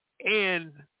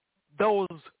 and those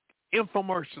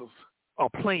infomercials are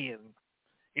playing.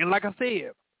 And like I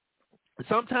said,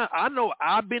 sometimes I know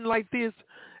I've been like this.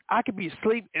 I could be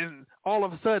asleep, and all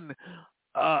of a sudden,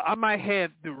 I might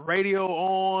have the radio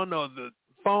on or the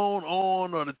phone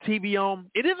on or the TV on.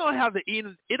 It don't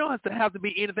have to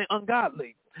be anything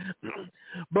ungodly.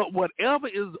 But whatever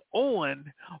is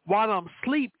on while I'm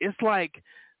asleep, it's like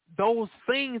those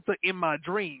things are in my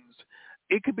dreams.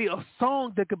 It could be a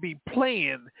song that could be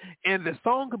playing, and the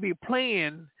song could be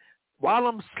playing while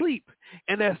I'm asleep,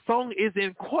 and that song is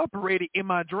incorporated in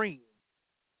my dream.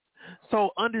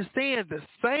 So understand the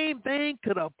same thing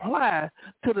could apply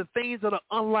to the things that are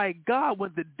unlike God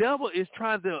when the devil is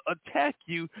trying to attack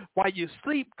you while you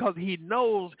sleep because he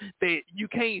knows that you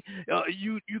can't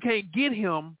get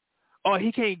him or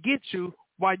he can't get you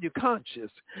while you're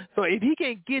conscious. So if he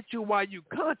can't get you while you're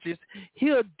conscious,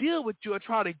 he'll deal with you or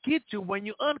try to get you when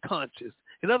you're unconscious.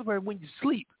 In other words, when you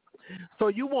sleep. So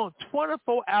you want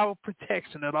 24-hour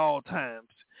protection at all times.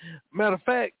 Matter of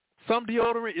fact, some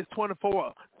deodorant is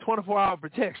 24-hour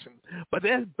protection, but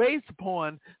that's based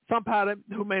upon somebody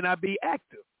who may not be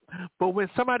active. But when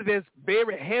somebody that's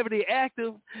very heavily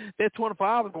active, that 24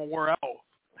 hours is going to wear off.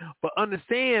 But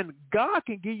understand, God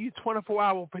can give you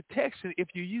 24-hour protection if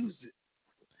you use it.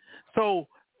 So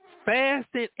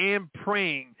fasting and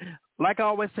praying, like I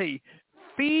always say,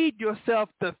 feed yourself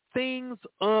the things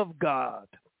of God.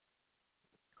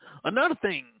 Another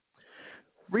thing,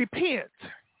 repent.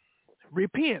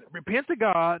 Repent to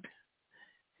God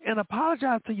and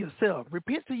apologize to yourself.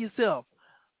 Repent to yourself.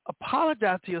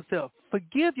 Apologize to yourself.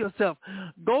 Forgive yourself.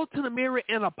 Go to the mirror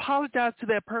and apologize to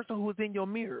that person who is in your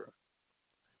mirror.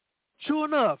 True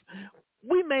enough,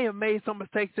 we may have made some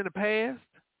mistakes in the past,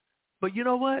 but you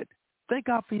know what? Thank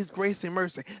God for his grace and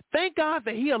mercy. Thank God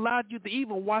that he allowed you to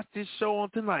even watch this show on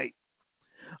tonight.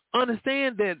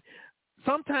 Understand that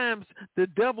sometimes the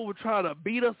devil will try to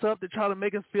beat us up to try to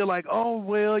make us feel like, oh,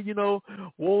 well,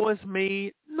 woe is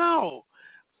me. No.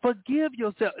 Forgive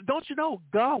yourself. Don't you know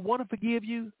God wants to forgive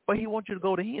you, but he wants you to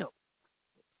go to him.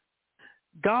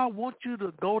 God wants you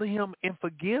to go to him and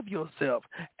forgive yourself.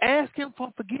 Ask him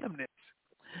for forgiveness.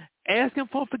 Ask him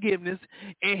for forgiveness,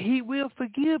 and he will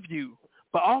forgive you.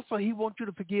 But also he wants you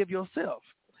to forgive yourself.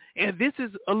 And this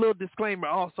is a little disclaimer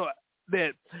also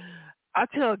that I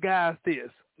tell guys this.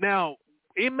 Now,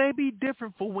 it may be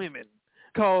different for women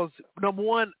because, number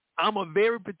one, I'm a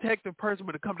very protective person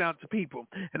when it comes down to people.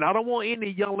 And I don't want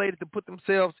any young lady to put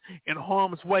themselves in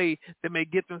harm's way that may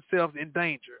get themselves in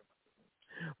danger.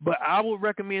 But I would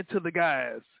recommend to the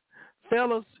guys,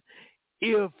 fellas,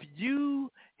 if you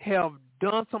have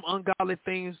done some ungodly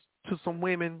things to some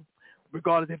women,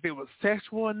 regardless if it was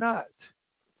sexual or not,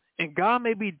 and God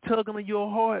may be tugging on your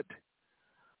heart,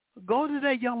 go to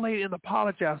that young lady and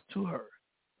apologize to her.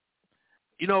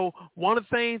 One of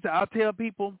the things that I tell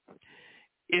people,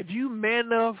 if you man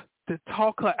enough to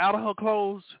talk her out of her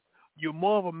clothes, you're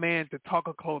more of a man to talk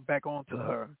her clothes back onto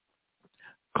her.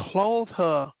 Clothe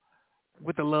her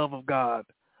with the love of God.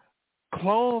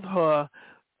 Clothe her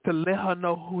to let her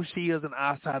know who she is in the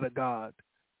eyesight of God.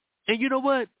 And you know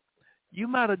what? You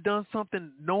might have done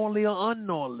something knowingly or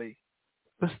unknowingly,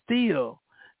 but still,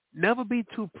 never be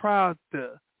too proud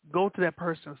to go to that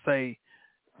person and say,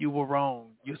 you were wrong,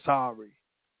 you're sorry.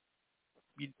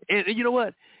 And you know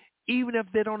what? Even if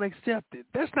they don't accept it,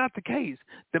 that's not the case.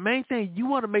 The main thing, you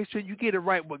want to make sure you get it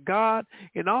right with God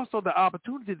and also the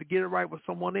opportunity to get it right with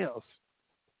someone else.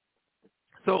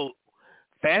 So,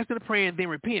 fast and pray and then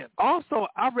repent. Also,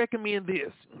 I recommend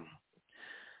this.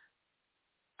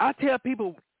 I tell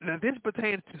people, now this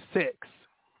pertains to sex.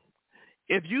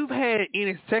 If you've had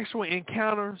any sexual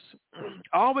encounters,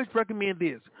 I always recommend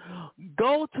this.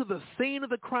 Go to the scene of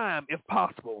the crime if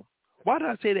possible. Why did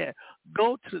I say that?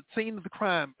 Go to the scene of the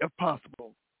crime if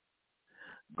possible.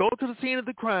 Go to the scene of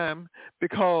the crime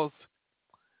because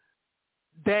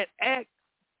that act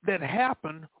that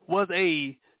happened was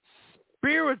a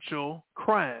spiritual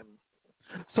crime.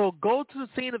 So go to the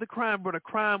scene of the crime where the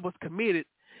crime was committed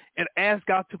and ask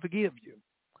God to forgive you.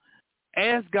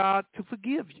 Ask God to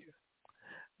forgive you.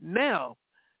 Now,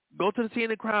 go to the scene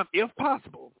of the crime if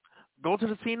possible. Go to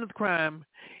the scene of the crime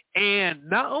and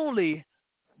not only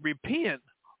repent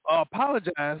or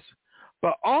apologize,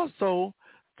 but also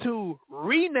to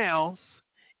renounce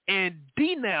and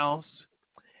denounce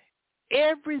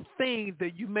everything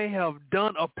that you may have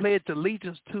done or pledged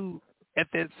allegiance to at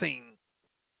that scene.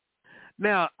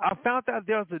 Now, I found out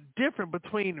there's a difference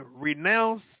between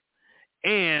renounce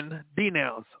and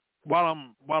denounce. While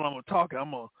I'm talking, I'm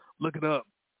gonna look it up.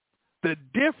 The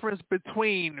difference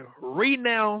between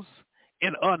renounce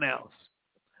and announce.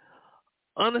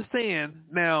 Understand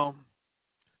now,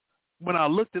 when I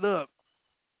looked it up,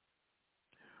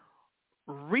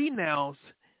 renounce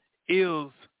is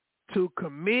to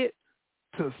commit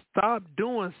to stop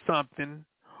doing something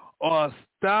or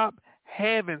stop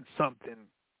having something.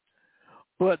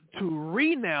 But to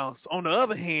renounce, on the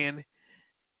other hand,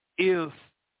 is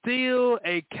still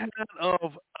a kind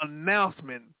of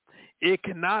announcement. It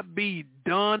cannot be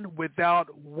done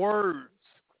without words.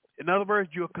 In other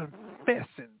words, you're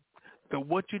confessing that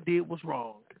what you did was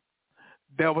wrong.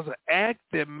 There was an act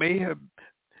that may have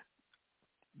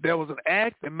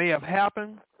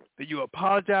happened that you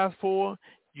apologize for.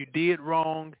 you did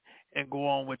wrong, and go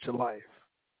on with your life.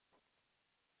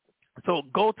 So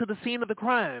go to the scene of the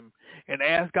crime and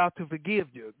ask God to forgive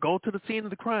you. Go to the scene of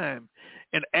the crime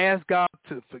and ask God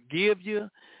to forgive you.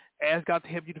 Ask God to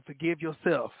help you to forgive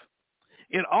yourself.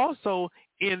 And also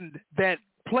in that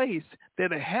place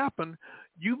that it happened,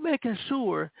 you making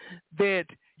sure that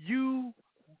you,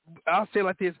 I'll say it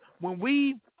like this, when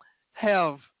we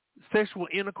have sexual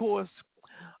intercourse,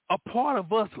 a part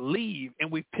of us leave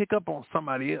and we pick up on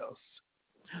somebody else.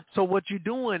 So what you're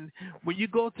doing when you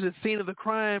go to the scene of the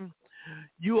crime,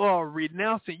 you are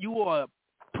renouncing, you're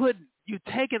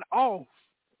taking off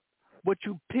what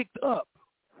you picked up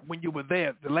when you were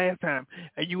there the last time,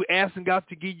 and you asking God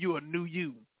to give you a new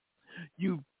you.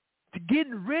 You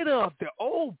getting rid of the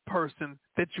old person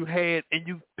that you had, and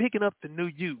you picking up the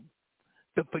new you,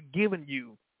 the forgiven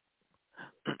you.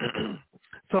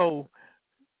 So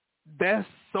that's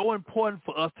so important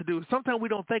for us to do. Sometimes we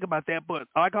don't think about that, but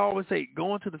like I always say,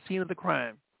 going to the scene of the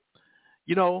crime,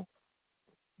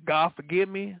 God forgive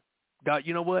me. God,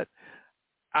 you know what?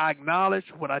 I acknowledge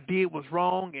what I did was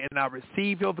wrong, and I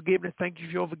receive your forgiveness. Thank you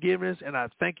for your forgiveness, and I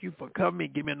thank you for covering me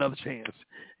and give me another chance.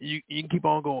 You can keep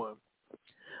on going.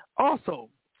 Also,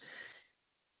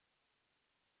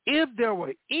 if there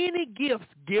were any gifts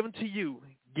given to you,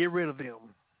 get rid of them.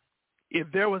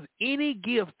 If there was any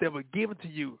gifts that were given to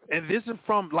you, and this is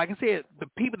from, like I said, the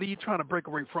people that you're trying to break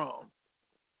away from.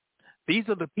 These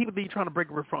are the people that you're trying to break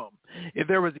away from. If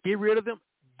there was, get rid of them,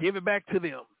 give it back to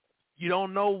them. You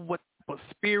don't know what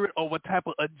spirit or what type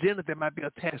of agenda that might be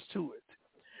attached to it.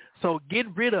 So get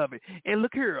rid of it. And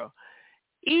look here,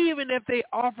 even if they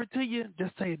offer to you,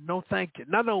 just say, no, thank you.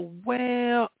 No.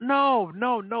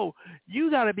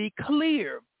 You got to be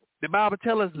clear. The Bible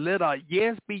tells us, let our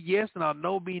yes be yes and our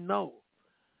no be no.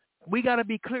 We got to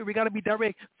be clear. We got to be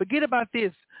direct. Forget about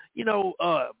this, trying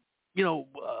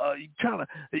to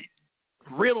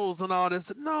riddles and all this.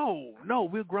 No,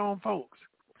 we're grown folks.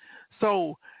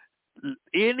 So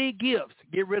any gifts,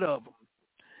 get rid of them.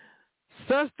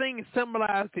 Such things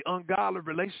symbolize the ungodly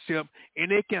relationship,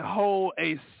 and it can hold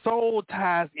a soul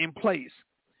ties in place.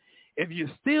 If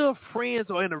you're still friends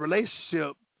or in a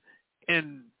relationship,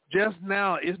 and just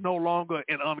now it's no longer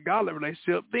an ungodly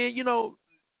relationship, then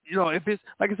if it's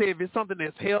like I said, if it's something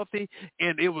that's healthy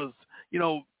and it was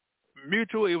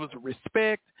mutual, it was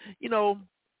respect,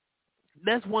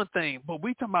 that's one thing. But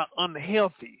we talking about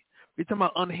unhealthy. We talking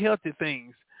about unhealthy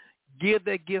things. Give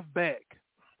that gift back.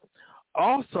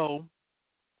 Also,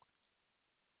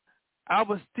 I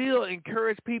would still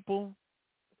encourage people,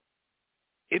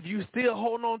 if you still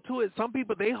hold on to it, some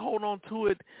people, they hold on to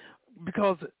it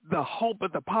because the hope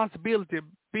of the possibility of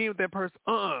being with that person,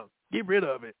 get rid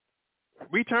of it.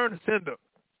 Return to sender.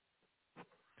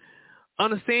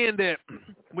 Understand that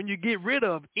when you get rid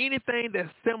of anything that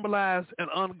symbolizes an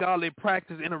ungodly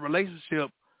practice in a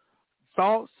relationship,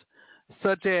 thoughts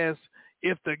such as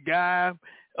if the guy,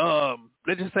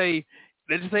 let's just say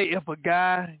if a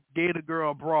guy gave a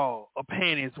girl a bra or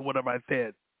panties or whatever like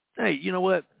that, hey, you know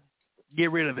what?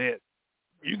 Get rid of that.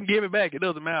 You can give it back. It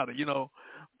doesn't matter.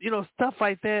 Stuff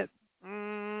like that.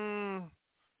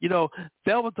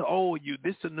 That was the old you.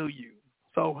 This is the new you.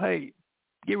 So hey,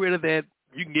 get rid of that.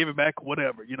 You can give it back or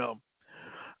whatever.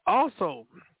 Also,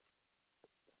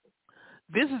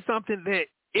 this is something that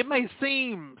it may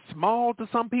seem small to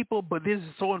some people, but this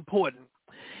is so important.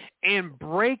 And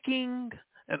breaking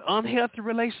an unhealthy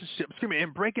relationship,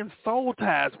 and breaking soul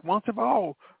ties once and for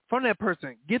all from that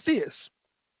person. Get this.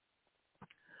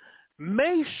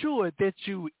 Make sure that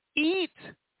you eat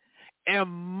and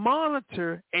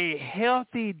monitor a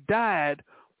healthy diet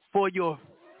for your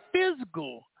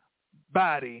physical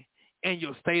body and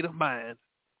your state of mind.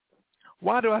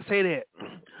 Why do I say that?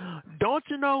 Don't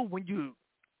you know when you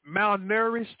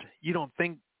malnourished, you don't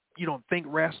think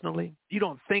rationally, you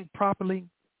don't think properly?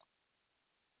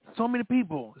 So many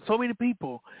people.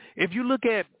 If you look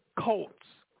at cults,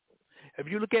 if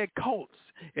you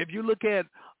look at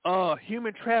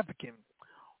human trafficking,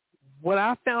 what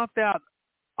I found out,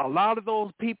 a lot of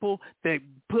those people that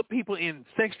put people in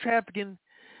sex trafficking,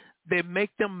 they make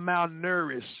them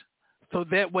malnourished so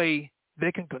that way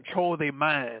they can control their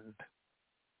mind.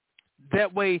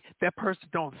 That way that person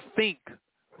don't think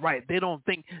right. They don't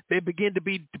think. They begin to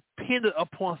be dependent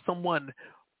upon someone,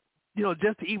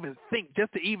 just to even think,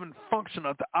 just to even function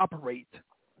or to operate.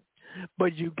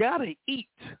 But you got to eat.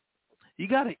 You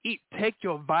got to eat. Take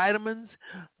your vitamins.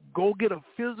 Go get a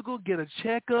physical, get a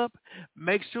checkup.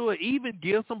 Make sure, even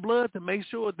give some blood to make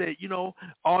sure that,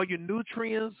 all your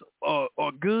nutrients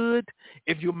are good.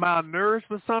 If you're malnourished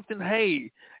with something,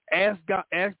 hey, ask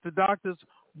the doctors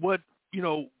what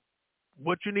you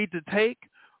need to take.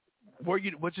 what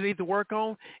you need to work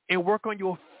on, and work on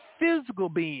your physical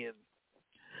being.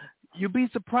 You'll be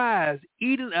surprised.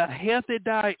 Eating a healthy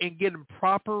diet and getting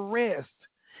proper rest,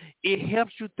 it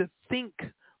helps you to think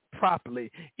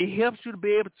properly. It helps you to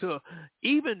be able to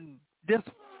even just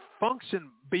function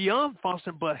beyond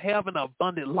function, but have an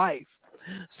abundant life.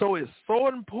 So it's so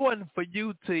important for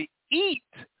you to eat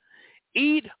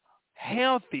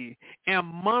healthy, and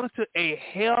monitor a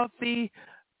healthy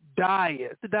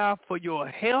diet. The diet for your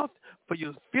health, for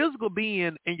your physical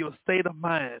being, and your state of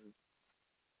mind.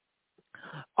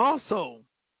 Also,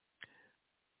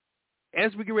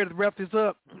 as we get ready to wrap this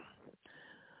up,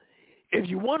 if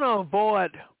you want to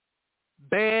avoid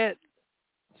bad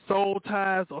soul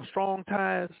ties or strong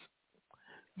ties,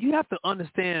 you have to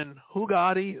understand who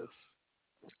God is.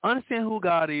 Understand who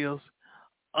God is.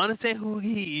 Understand who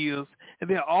he is. And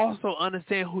then also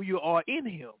understand who you are in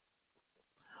him.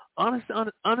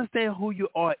 Understand who you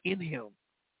are in him.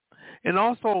 And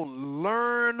also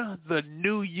learn the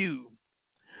new you.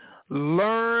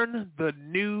 Learn the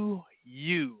new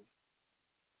you.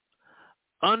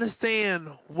 Understand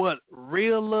what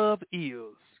real love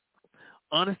is.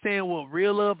 Understand what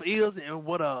real love is and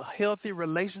what a healthy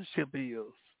relationship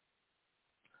is.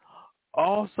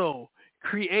 Also,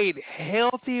 create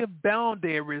healthy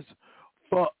boundaries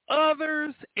for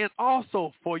others and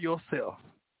also for yourself.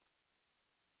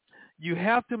 You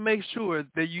have to make sure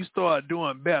that you start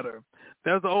doing better.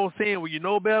 There's the old saying, when you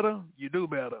know better, you do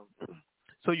better.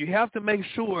 So you have to make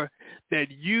sure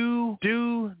that you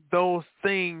do those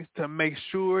things to make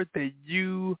sure that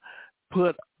you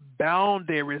put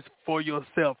boundaries for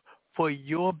yourself, for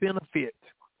your benefit.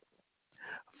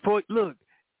 Look,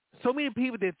 so many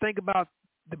people that think about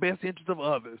the best interest of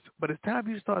others, but it's time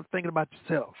you start thinking about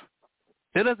yourself.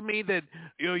 That doesn't mean that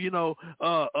you're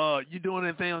doing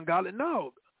anything ungodly.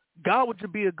 No, God wants you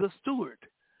to be a good steward,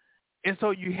 and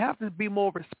so you have to be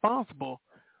more responsible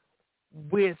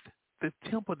with the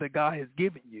temple that God has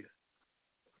given you.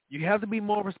 You have to be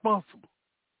more responsible.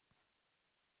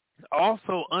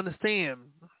 Also understand,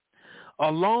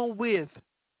 along with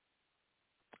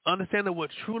understanding what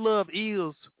true love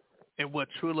is and what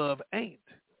true love ain't.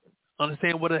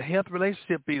 Understand what a healthy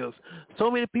relationship is.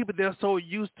 So many people, they're so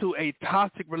used to a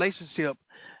toxic relationship.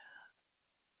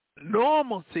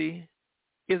 Normalcy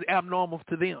is abnormal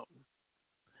to them.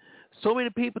 So many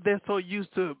people, they're so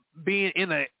used to being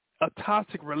in a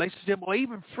toxic relationship or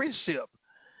even friendship.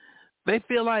 They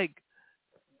feel like,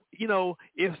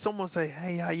 if someone say,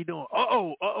 "Hey, how you doing?"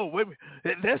 Wait a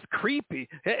minute. That's creepy.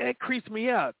 That creeps me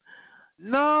out.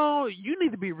 No, you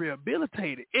need to be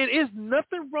rehabilitated. And there's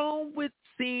nothing wrong with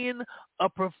seeing a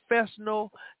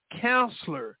professional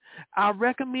counselor. I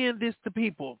recommend this to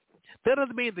people. That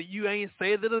doesn't mean that you ain't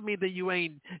saved. That doesn't mean that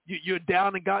you're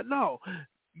down in God. No,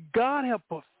 God have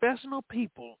professional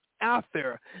people out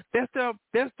there. That's their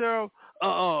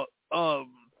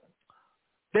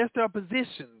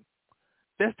position.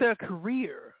 That's their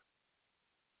career.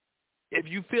 If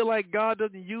you feel like God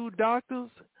doesn't use doctors,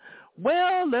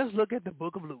 well, let's look at the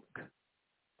book of Luke.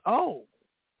 Oh,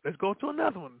 let's go to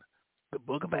another one, the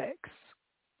book of Acts.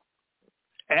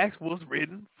 Acts was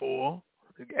written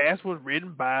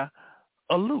by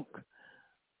a Luke.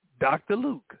 Dr.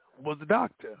 Luke was a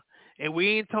doctor. And we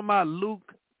ain't talking about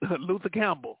Luther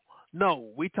Campbell.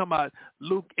 No, we talking about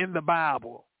Luke in the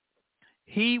Bible.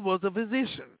 He was a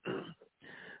physician.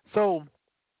 So,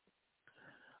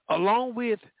 along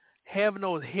with having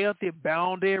those healthy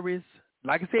boundaries,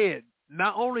 like I said,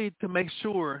 not only to make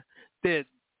sure that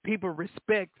people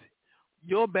respect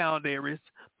your boundaries,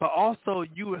 but also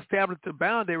you establish the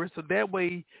boundaries so that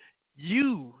way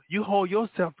you hold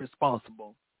yourself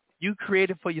responsible. You create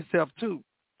it for yourself too.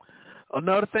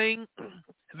 Another thing,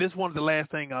 this is one of the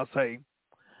last things I'll say.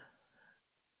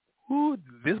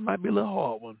 This might be a little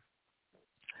hard one.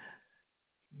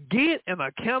 Get an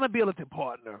accountability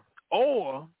partner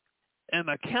or an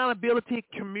accountability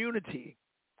community.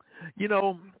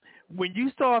 When you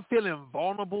start feeling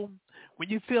vulnerable, when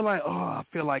you feel like, I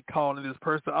feel like calling this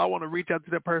person, I want to reach out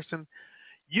to that person,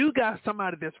 you got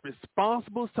somebody that's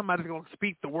responsible, somebody that's going to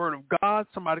speak the word of God,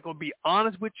 somebody going to be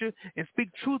honest with you and speak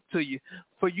truth to you,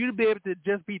 for you to be able to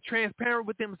just be transparent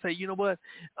with them and say, you know what,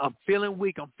 I'm feeling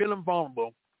weak, I'm feeling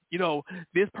vulnerable.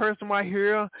 This person right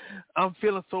here, I'm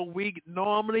feeling so weak.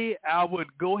 Normally, I would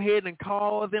go ahead and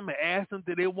call them and ask them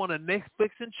do they want a Netflix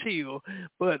and chill.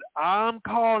 But I'm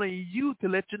calling you to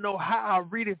let you know how I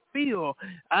really feel.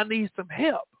 I need some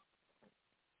help.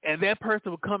 And that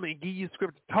person will come and give you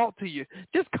script to talk to you.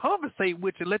 Just conversate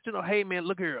with you, let you know, hey, man,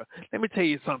 look here. Let me tell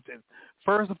you something.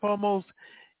 First and foremost,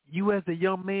 you as a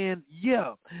young man,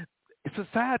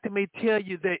 society may tell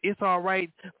you that it's all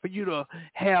right for you to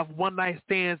have one night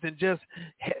stands and just,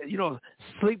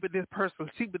 sleep with this person,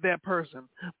 sleep with that person.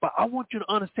 But I want you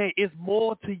to understand it's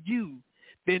more to you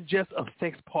than just a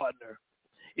sex partner.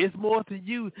 It's more to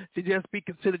you to just be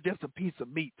considered just a piece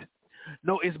of meat.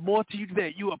 No, it's more to you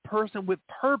that you're a person with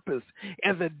purpose.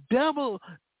 And the devil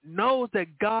knows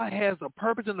that God has a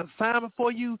purpose and assignment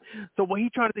for you. So what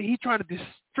he's trying to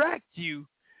distract you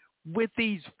with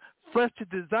these fleshly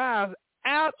desires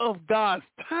out of God's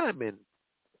timing.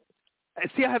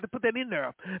 See, I have to put that in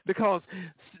there because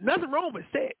nothing wrong with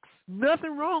sex.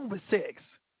 Nothing wrong with sex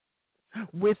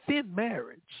within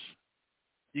marriage.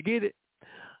 You get it?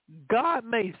 God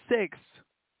made sex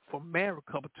for married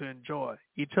couples to enjoy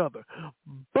each other.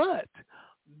 But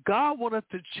God wants us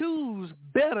to choose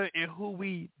better in who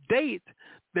we date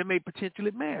than may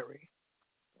potentially marry.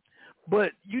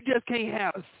 But you just can't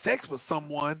have sex with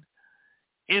someone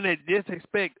and just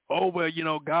expect,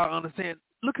 God understands.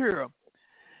 Look here.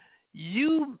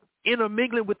 You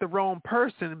intermingling with the wrong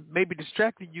person may be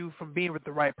distracting you from being with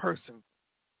the right person.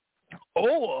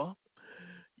 Or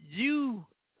you,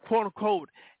 quote unquote,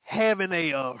 having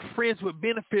a friends with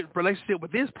benefit relationship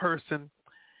with this person,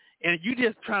 and you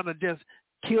just trying to just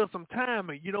kill some time,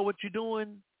 and you know what you're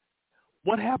doing?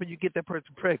 What happened? You get that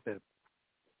person pregnant.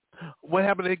 What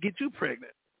happened? They get you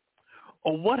pregnant.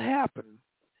 Or what happened?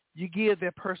 You give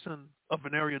that person a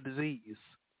venereal disease.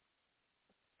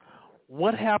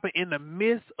 What happened in the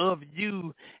midst of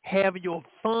you having your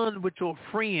fun with your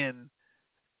friend?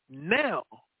 Now,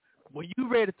 when you're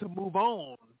ready to move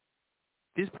on,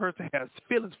 this person has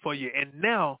feelings for you, and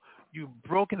now you've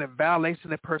broken and violated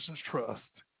that person's trust.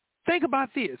 Think about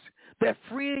this. That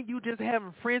friend you just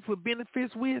having friends with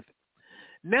benefits with,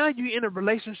 now you're in a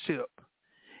relationship,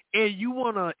 and you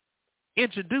want to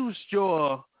introduce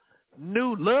your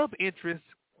new love interest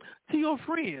to your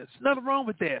friends. Nothing wrong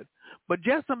with that. But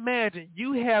just imagine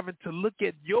you having to look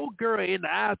at your girl in the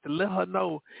eyes to let her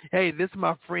know, hey, this is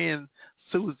my friend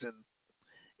Susan.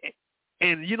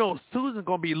 And, Susan's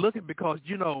going to be looking because,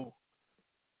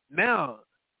 now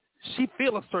she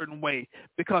feel a certain way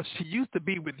because she used to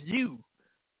be with you,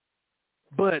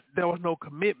 but there was no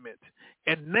commitment.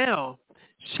 And now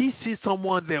she sees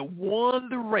someone that won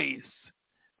the race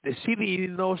that she didn't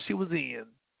even know she was in.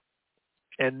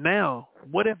 And now,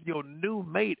 what if your new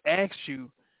mate asks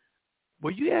you,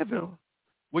 were you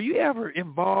ever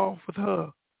involved with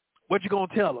her? What you going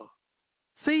to tell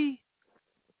her? See?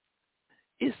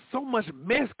 It's so much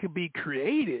mess can be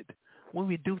created when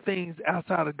we do things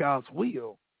outside of God's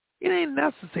will. It ain't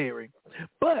necessary.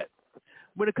 But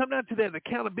when it comes down to that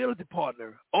accountability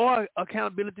partner or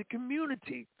accountability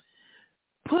community,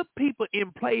 put people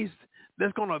in place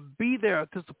that's going to be there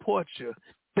to support you,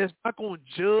 that's not going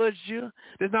to judge you,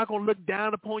 that's not going to look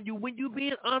down upon you when you're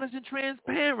being honest and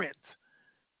transparent.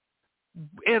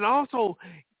 And also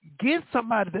get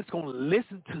somebody that's going to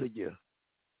listen to you.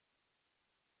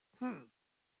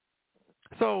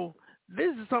 So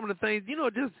this is some of the things,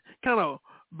 just kind of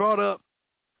brought up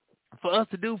for us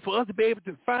to do, for us to be able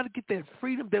to finally get that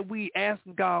freedom that we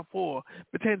asking God for,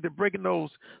 pertaining to breaking those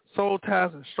soul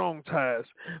ties and strong ties.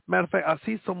 Matter of fact, I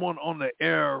see someone on the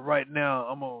air right now.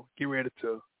 I'm going to get ready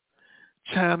to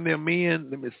chime them in.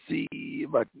 Let me see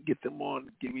if I can get them on.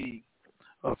 Give me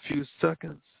a few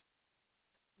seconds.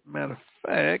 Matter of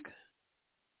fact,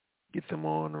 get them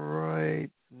on right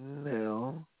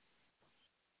now.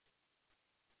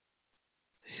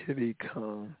 Here he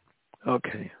come.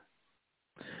 Okay.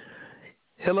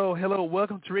 Hello.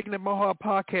 Welcome to Reconnect My Heart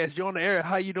Podcast. You're on the air.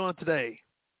 How you doing today?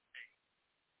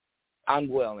 I'm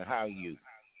well, and how are you?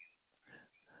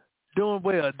 Doing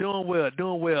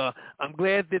well. I'm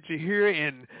glad that you're here,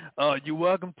 and you're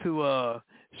welcome to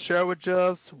share with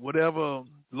us whatever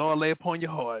Lord lay upon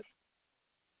your heart.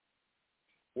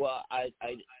 Well,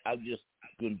 I'm just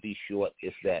going to be short.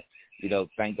 Is that,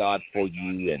 thank God for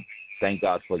you, and thank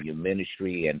God for your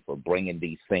ministry and for bringing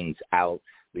these things out,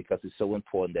 because it's so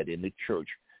important that in the church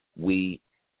we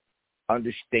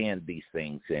understand these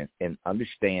things and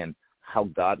understand how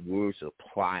God's words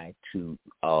apply to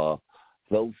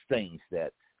those things.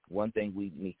 That one thing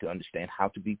we need to understand, how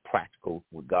to be practical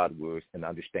with God's words and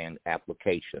understand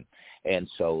application. And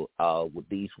so with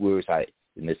these words,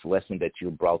 in this lesson that you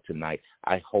brought tonight,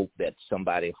 I hope that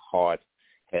somebody's heart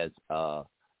has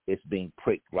is being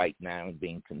pricked right now and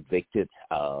being convicted,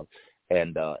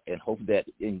 and hope that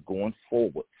in going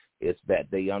forward is that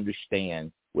they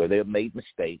understand where they've made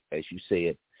mistakes. As you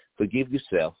said, forgive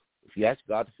yourself. If you ask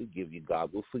God to forgive you,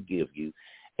 God will forgive you,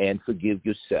 and forgive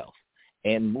yourself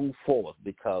and move forward,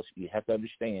 because you have to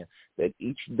understand that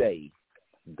each day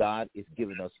God is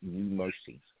giving us new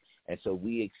mercies. And so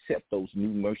we accept those new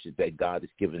mercies that God has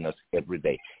given us every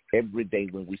day. Every day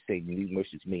when we say new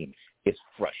mercies mean it's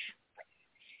fresh.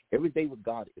 Every day with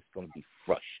God is going to be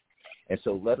fresh. And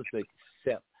so let us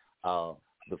accept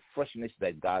the freshness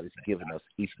that God has given us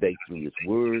each day through his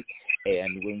word.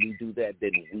 And when we do that,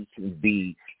 then we can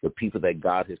be the people that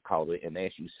God has called it. And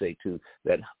as you say, too,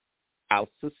 that our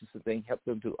sisters and things help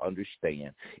them to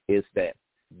understand is that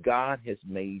God has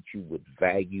made you with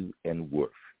value and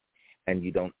worth, and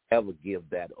you don't ever give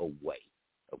that away,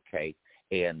 okay?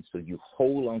 And so you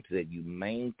hold on to that, you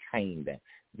maintain that,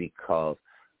 because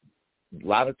a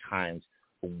lot of times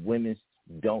women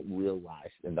don't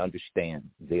realize and understand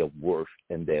their worth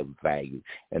and their value,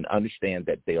 and understand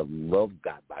that they are loved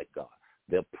God by God.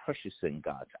 They're precious in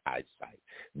God's eyesight.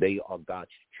 They are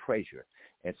God's treasure.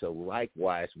 And so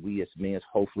likewise, we as men,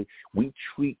 hopefully, we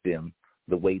treat them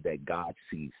the way that God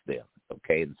sees them,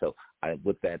 okay? And so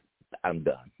with that, I'm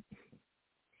done.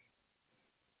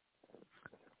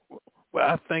 Well,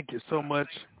 I thank you so much.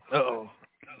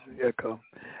 Echo.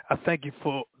 I thank you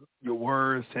for your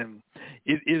words, and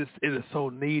it is so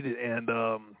needed,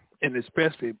 and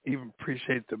especially even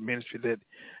appreciate the ministry that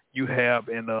you have,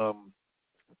 and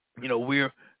we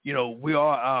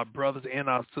are our brothers and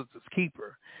our sisters'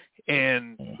 keeper,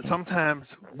 and sometimes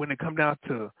when it comes down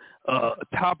to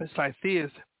topics like this,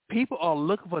 people are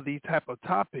looking for these type of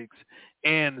topics,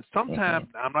 and sometimes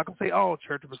I'm not gonna say all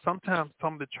churches, but sometimes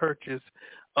some of the churches,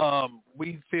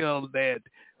 we feel that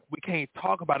we can't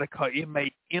talk about it because it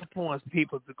may influence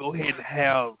people to go ahead and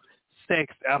have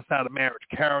sex outside of marriage,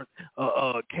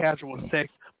 casual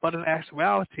sex. But in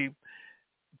actuality,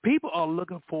 people are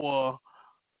looking for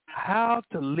how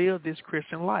to live this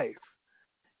Christian life.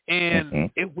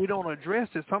 And if we don't address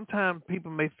it, sometimes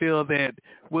people may feel that,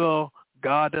 well,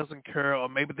 God doesn't care, or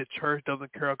maybe the church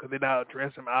doesn't care because they're not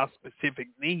addressing our specific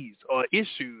needs or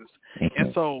issues.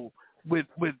 And so with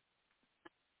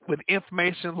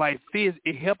information like this,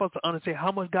 it helps us to understand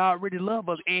how much God really loves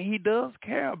us, and he does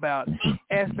care about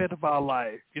aspect of our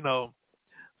life,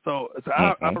 So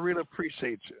I really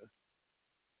appreciate you.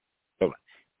 All right.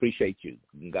 Appreciate you.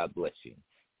 God bless you.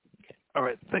 Okay. All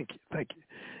right. Thank you.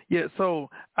 Yeah, so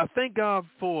I thank God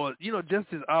for,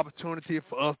 just this opportunity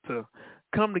for us to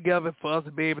come together, for us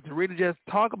to be able to really just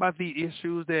talk about the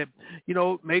issues that,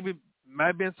 maybe might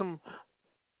have been some,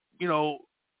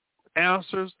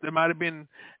 answers that might have been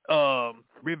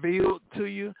revealed to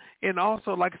you. And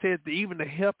also, like I said, even to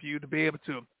help you to be able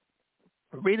to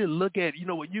really look at,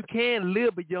 what you can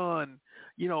live beyond,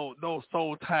 those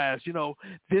soul ties.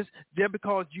 This, just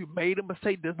because you made a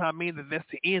mistake does not mean that that's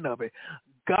the end of it.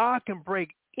 God can break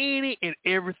any and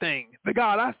everything. The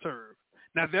God I serve.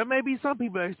 Now, there may be some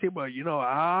people that say, well,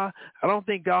 I don't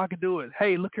think God can do it.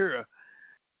 Hey, look here.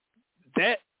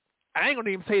 That, I ain't going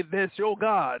to even say that's your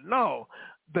God. No.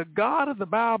 The God of the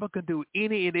Bible can do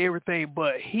any and everything,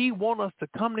 but he wants us to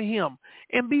come to him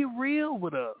and be real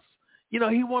with us. He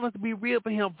wants us to be real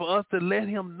for him, for us to let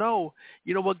him know,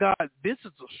 what, God, this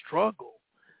is a struggle.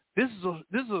 This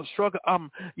is a struggle I'm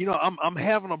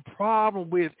having a problem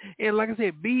with. And like I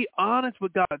said, be honest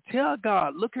with God. Tell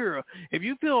God, look here, if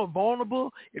you feel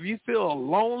vulnerable, if you feel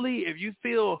lonely, if you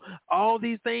feel all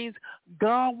these things,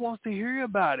 God wants to hear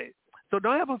about it. So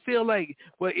don't ever feel like,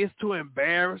 well, it's too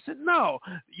embarrassing. No.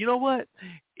 You know what?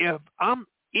 If I'm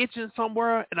itching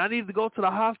somewhere and I need to go to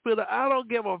the hospital, I don't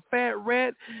give a fat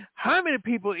rat how many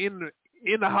people in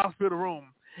the hospital room.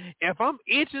 If I'm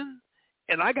itching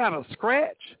and I got a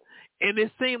scratch, and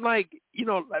it seemed like,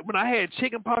 like when I had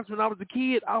chicken pox when I was a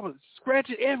kid, I was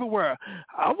scratching everywhere.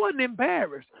 I wasn't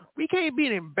embarrassed. We can't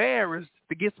be embarrassed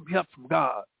to get some help from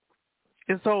God.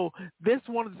 And so this is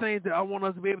one of the things that I want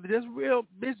us to be able to just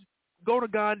go to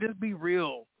God and just be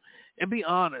real and be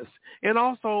honest. And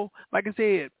also, like I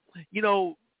said,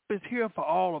 it's here for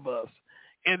all of us.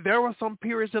 And there were some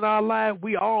periods in our life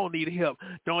we all need help.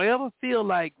 Don't ever feel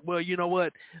like, well, you know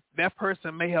what, that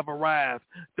person may have arrived.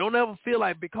 Don't ever feel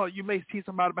like because you may see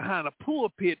somebody behind a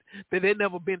pulpit that they've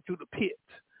never been through the pit.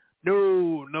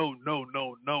 No.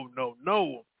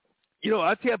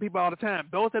 I tell people all the time,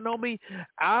 those that know me,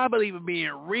 I believe in being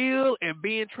real and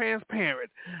being transparent.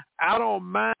 I don't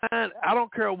mind. I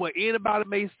don't care what anybody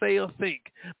may say or think.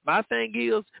 My thing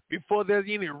is, before there's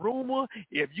any rumor,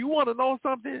 if you want to know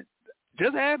something,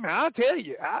 just ask me. I'll tell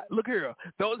you. Look here.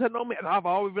 Those that know me, and I've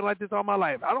always been like this all my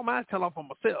life. I don't mind telling for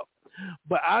myself.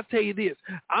 But I'll tell you this.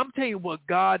 I'm telling you what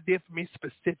God did for me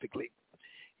specifically.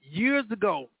 Years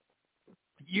ago,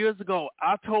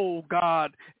 I told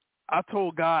God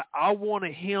I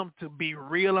wanted him to be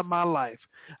real in my life.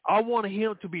 I wanted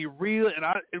him to be real, and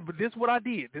this is what I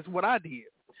did.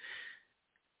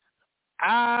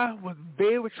 I was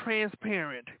very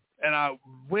transparent and I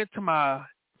went to my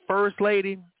first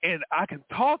lady, and I can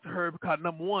talk to her because,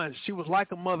 number one, she was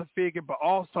like a mother figure, but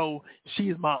also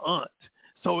she's my aunt.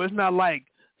 So it's not like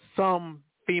some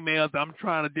females that I'm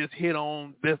trying to just hit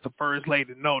on, that's the first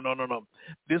lady. No.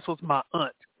 This was my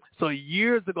aunt. So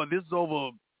years ago, this is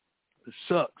over,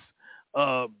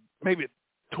 maybe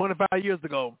 25 years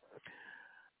ago,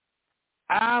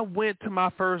 I went to my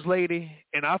first lady,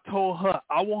 and I told her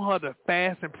I want her to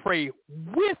fast and pray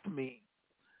with me.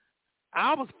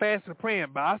 I was fasting and praying,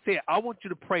 but I said, I want you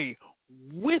to pray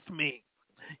with me.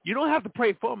 You don't have to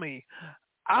pray for me.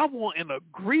 I want an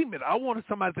agreement. I wanted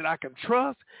somebody that I can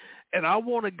trust, and I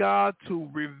wanted God to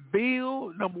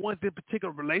reveal, number one, this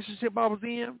particular relationship I was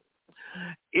in,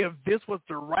 if this was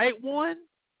the right one,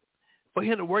 for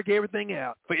him to work everything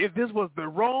out. But if this was the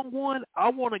wrong one, I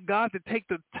wanted God to take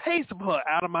the taste of her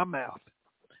out of my mouth,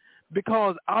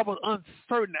 because I was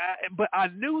uncertain. But I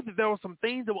knew that there were some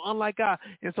things that were unlike God.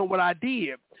 And so what I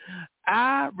did,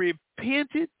 I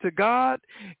repented to God,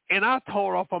 and I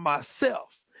told off on myself.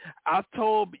 I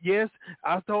told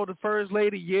the first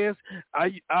lady, yes,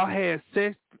 I had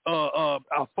sex,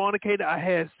 I fornicated, I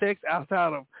had sex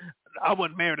outside of, I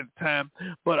wasn't married at the time,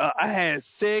 but I had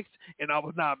sex, and I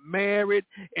was not married,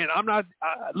 and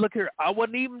look here, I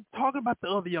wasn't even talking about the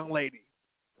other young lady.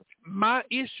 My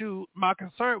concern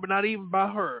was not even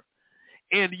about her.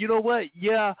 And you know what?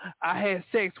 Yeah, I had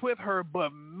sex with her, but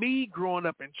me growing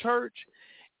up in church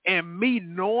and me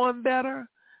knowing better,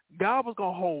 God was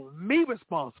going to hold me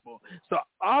responsible. So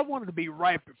I wanted to be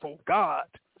right before God.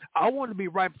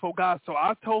 So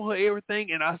I told her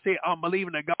everything, and I said, I'm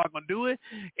believing that God's going to do it,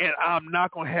 and I'm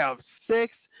not going to have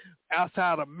sex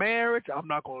outside of marriage. I'm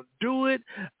not going to do it.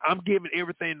 I'm giving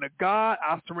everything to God.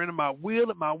 I surrender my will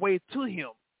and my way to him.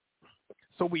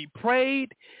 So we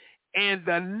prayed, and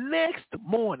the next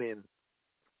morning,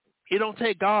 it don't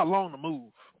take God long to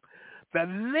move. The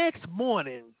next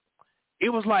morning, it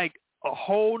was like a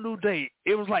whole new day.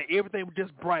 It was like everything was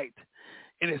just bright.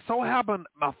 And it so happened,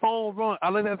 my phone rung. I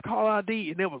looked at the call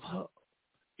ID, and it was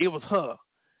her.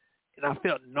 And I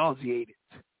felt nauseated.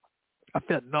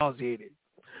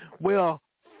 Well,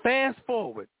 fast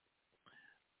forward.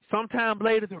 Sometime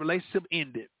later, the relationship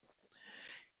ended.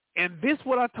 And this is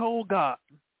what I told God.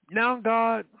 Now,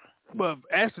 God, well,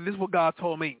 actually, this is what God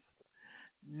told me.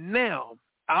 Now,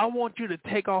 I want you to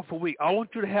take off a week. I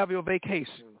want you to have your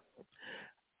vacation.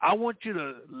 I want you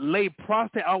to lay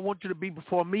prostrate. I want you to be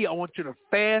before me. I want you to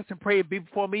fast and pray and be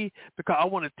before me, because I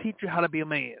want to teach you how to be a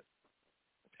man.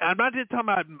 And I'm not just talking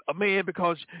about a man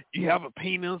because you have a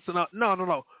penis.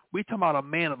 No. We're talking about a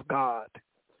man of God.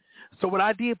 So what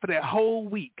I did for that whole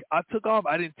week, I took off.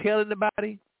 I didn't tell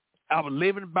anybody. I was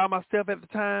living by myself at the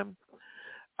time.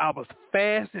 I was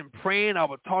fasting, praying. I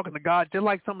was talking to God, just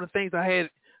like some of the things I had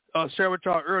shared with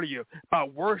y'all earlier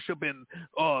about worship and,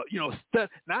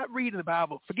 not reading the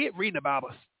Bible. Forget reading the Bible.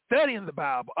 Studying the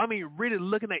Bible. I mean, really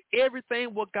looking at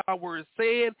everything what God's word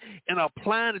said and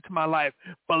applying it to my life,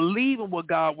 believing what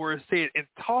God's word said and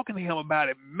talking to him about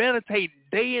it, meditating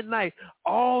day and night,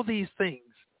 all these things.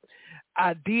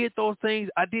 I did those things.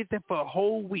 I did that for a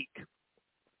whole week.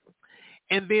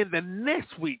 And then the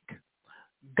next week,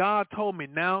 God told me,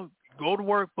 now go to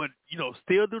work, but,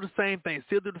 still do the same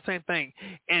thing.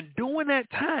 And during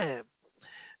that time,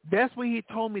 that's when he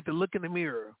told me to look in the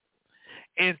mirror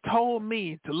and told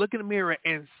me to look in the mirror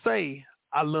and say,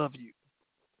 I love you.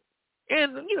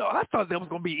 And, I thought that was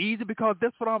going to be easy because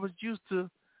that's what I was used to,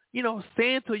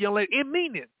 saying to a young lady and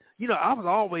meaning it. I was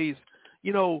always,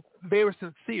 very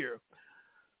sincere.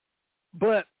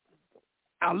 But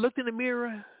I looked in the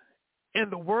mirror, and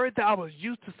the word that I was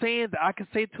used to saying that I could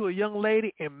say to a young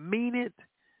lady and mean it,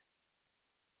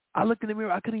 I looked in the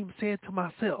mirror, I couldn't even say it to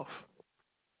myself.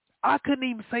 I couldn't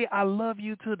even say I love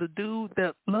you to the dude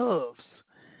that loves.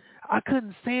 I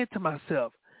couldn't say it to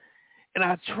myself. And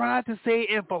I tried to say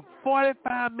it, and for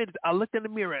 45 minutes, I looked in the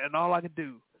mirror, and all I could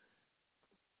do,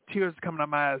 tears coming out of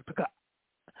my eyes, because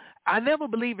I never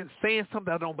believe in saying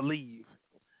something I don't believe.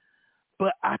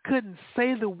 But I couldn't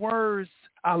say the words,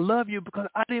 I love you, because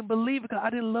I didn't believe it, because I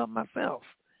didn't love myself.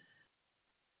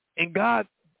 And God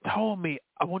told me,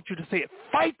 I want you to say it.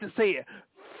 Fight to say it.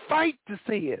 Fight to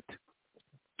say it.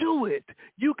 Do it.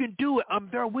 You can do it. I'm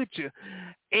there with you.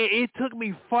 And it took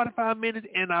me 45 minutes,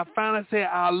 and I finally said,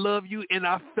 I love you, and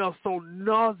I felt so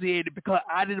nauseated because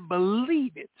I didn't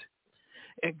believe it.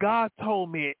 And God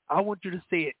told me, I want you to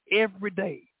say it every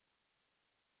day.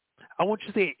 I want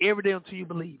you to say it every day until you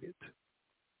believe it.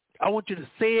 I want you to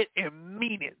say it and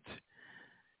mean it.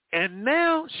 And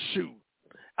now, shoot,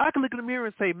 I can look in the mirror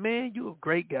and say, man, you're a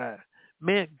great guy.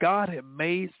 Man, God had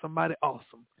made somebody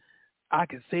awesome. I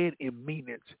can say it and mean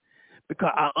it.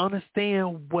 because I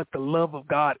understand what the love of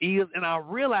God is, and I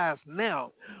realize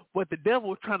now what the devil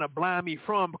was trying to blind me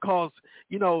from, because,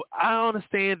 I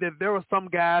understand that there are some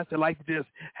guys that like to just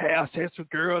have sex with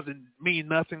girls and mean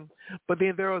nothing, but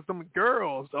then there are some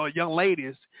girls or young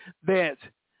ladies that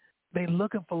they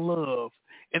looking for love,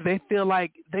 and they feel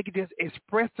like they can just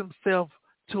express themselves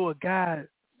to a guy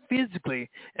physically,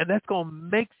 and that's going to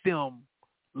make them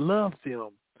love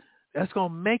them. That's going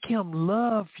to make him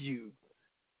love you.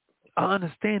 I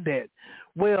understand that.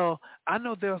 Well, I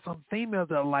know there are some females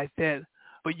that are like that,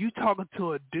 but you talking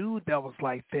to a dude that was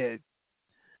like that,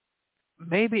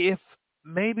 maybe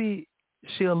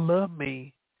she'll love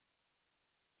me,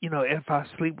 if I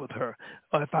sleep with her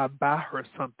or if I buy her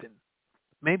something.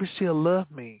 Maybe she'll love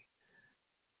me.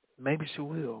 Maybe she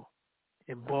will.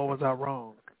 And boy, was I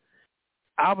wrong.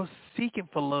 I was seeking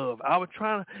for love. I was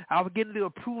getting the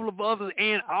approval of others,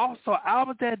 and also I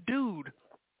was that dude.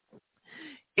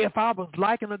 If I was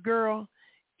liking a girl,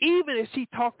 even if she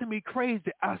talked to me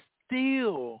crazy, I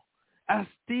still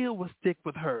would stick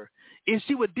with her. If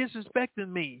she was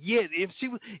disrespecting me, if she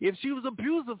was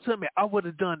abusive to me, I would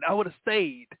have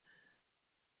stayed,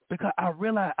 because I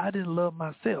realized I didn't love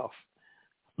myself.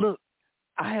 Look,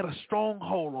 I had a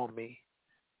stronghold on me.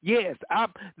 Yes,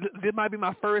 this might be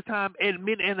my first time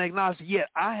admitting and acknowledging,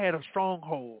 I had a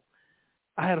stronghold.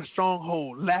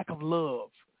 Lack of love.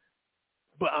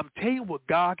 But I'm telling you what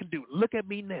God can do. Look at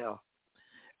me now.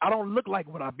 I don't look like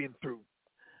what I've been through.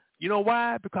 You know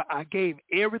why? Because I gave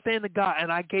everything to God,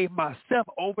 and I gave myself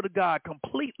over to God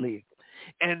completely.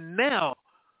 And now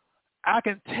I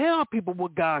can tell people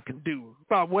what God can do.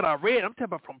 About what I read, I'm talking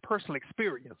about from personal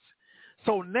experience.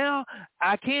 So now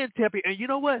I can tell people, and you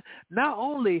know what? Not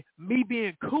only me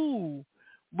being cool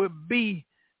with being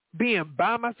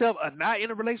by myself or not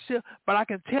in a relationship, but I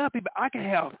can tell people I can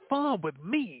have fun with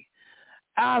me.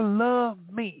 I love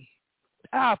me.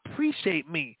 I appreciate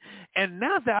me. And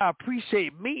now that I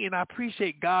appreciate me and I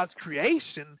appreciate God's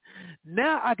creation,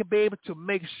 now I can be able to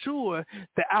make sure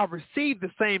that I receive the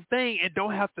same thing and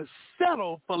don't have to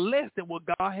settle for less than what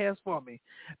God has for me.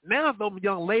 Now, those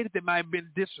young ladies that might have been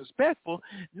disrespectful,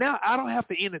 now I don't have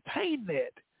to entertain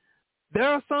that. There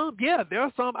are some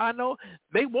I know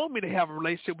they want me to have a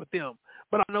relationship with them,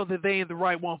 but I know that they ain't the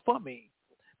right one for me.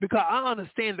 Because I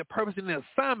understand the purpose and the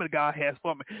assignment God has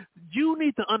for me. You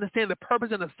need to understand the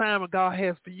purpose and assignment God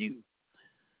has for you.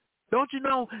 Don't you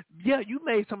know, you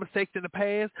made some mistakes in the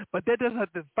past, but that doesn't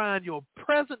have to define your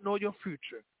present nor your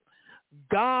future.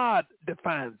 God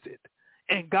defines it,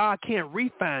 and God can't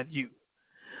refine you.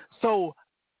 So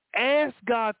ask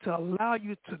God to allow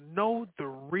you to know the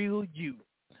real you.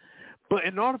 But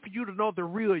in order for you to know the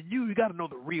real you got to know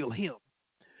the real him.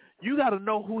 You got to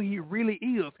know who he really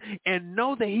is and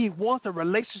know that he wants a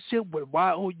relationship with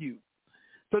YOU.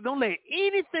 So don't let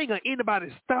anything or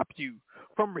anybody stop you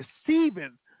from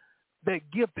receiving that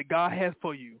gift that God has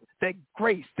for you, that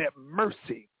grace, that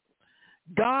mercy.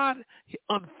 God's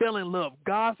unfailing love,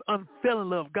 God's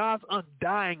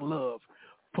undying love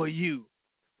for you.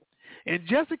 And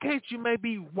just in case you may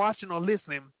be watching or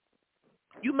listening,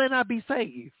 you may not be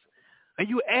saved. And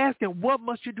you asking, what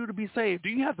must you do to be saved? Do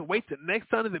you have to wait till next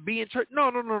Sunday to be in church?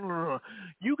 No.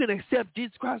 You can accept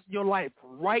Jesus Christ in your life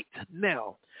right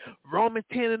now. Romans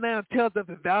 10:9 tells us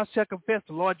that thou shalt confess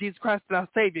the Lord Jesus Christ as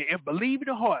thy Savior and believe in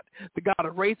your heart that God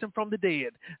has raised him from the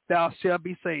dead, thou shalt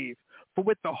be saved. For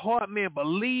with the heart man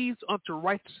believes unto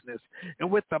righteousness, and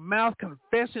with the mouth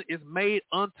confession is made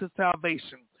unto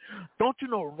salvation. Don't you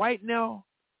know right now,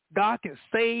 God can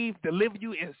save, deliver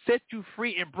you, and set you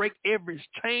free and break every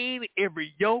chain,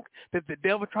 every yoke that the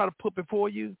devil try to put before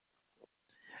you?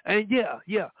 And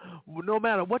no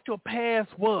matter what your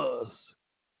past was,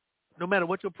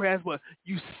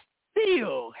 you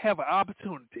still have an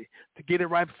opportunity to get it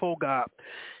right before God.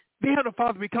 Dear Heavenly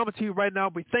Father, we come to you right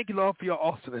now. We thank you, Lord, for your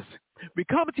awesomeness. We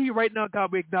come to you right now,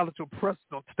 God. We acknowledge your presence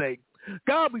on today.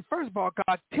 God, we first of all,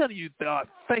 God, telling you, God,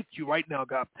 thank you right now,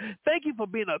 God. Thank you for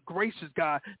being a gracious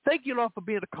God. Thank you, Lord, for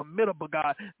being a committable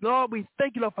God. Lord, we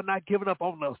thank you, Lord, for not giving up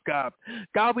on us, God.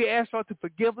 God, we ask, Lord, to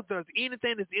forgive us. If there's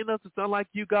anything that's in us that's unlike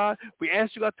you, God, we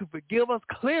ask you, God, to forgive us,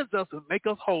 cleanse us, and make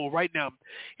us whole right now.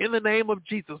 In the name of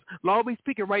Jesus. Lord, we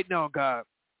speak it right now, God.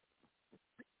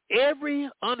 every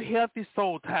unhealthy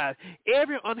soul tie,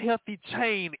 every unhealthy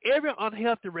chain, every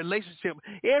unhealthy relationship,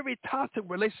 every toxic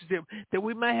relationship that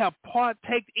we may have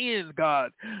partaked in,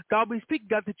 God. God, we speak,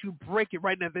 God, that you break it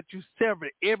right now, that you sever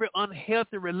it, every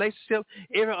unhealthy relationship,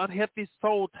 every unhealthy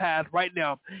soul tie right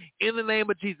now. In the name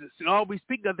of Jesus, God, we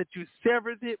speak, God, that you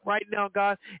sever it right now,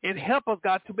 God, and help us,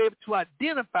 God, to be able to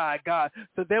identify, God,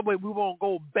 so that way we won't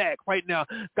go back right now.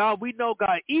 God, we know,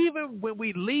 God, even when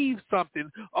we leave something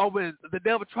or when the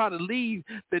devil try to leave,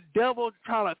 the devil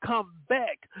try to come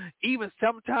back even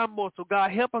 7 times more. So,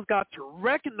 God, help us, God, to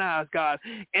recognize, God,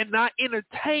 and not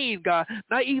entertain, God,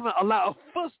 not even allow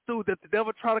a footstool that the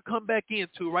devil try to come back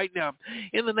into right now.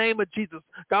 In the name of Jesus,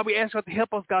 God, we ask God to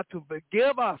help us, God, to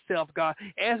forgive ourselves, God,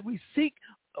 as we seek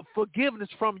forgiveness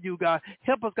from you, God.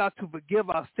 Help us, God, to forgive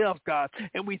ourselves, God.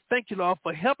 And we thank you, Lord,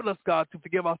 for helping us, God, to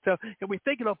forgive ourselves. And we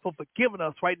thank you, Lord, for forgiving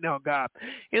us right now, God.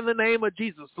 In the name of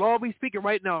Jesus, Lord, we speak it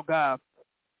right now, God.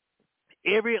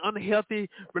 Every unhealthy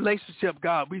relationship,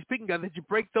 God, we speaking, God, that you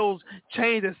break those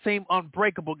chains that seem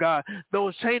unbreakable, God.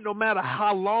 Those chains, no matter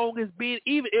how long it's been,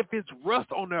 even if it's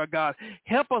rust on there, God,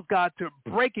 help us, God, to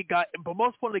break it, God, but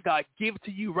most importantly, God, give it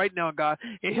to you right now, God,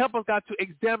 and help us, God, to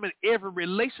examine every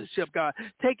relationship, God.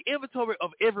 Take inventory of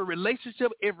every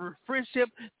relationship, every friendship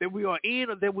that we are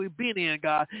in or that we've been in,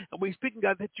 God, and we speaking,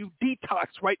 God, that you detox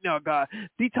right now, God.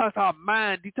 Detox our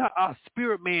mind, detox our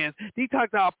spirit, man,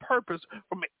 detox our purpose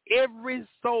from every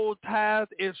soul ties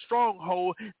and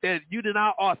stronghold that you did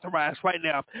not authorize right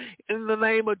now. In the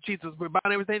name of Jesus, we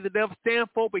bind everything the devil stands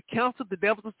for. We cancel the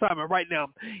devil's assignment right now.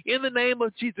 In the name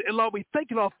of Jesus, and Lord, we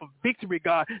thank you, Lord, for victory,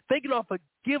 God. Thank you, Lord, for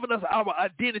giving us our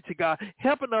identity, God.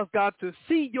 Helping us, God, to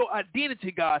see your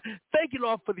identity, God. Thank you,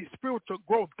 Lord, for the spiritual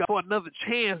growth, God, for another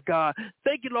chance, God.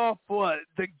 Thank you, Lord, for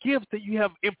the gift that you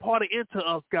have imparted into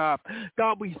us, God.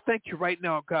 God, we thank you right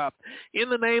now, God. In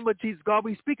the name of Jesus, God,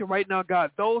 we speaking right now,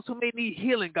 God. Those who may need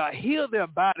healing, God, heal their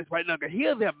bodies right now, God.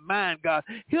 Heal their mind, God.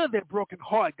 Heal their broken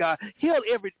heart, God. Heal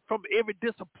from every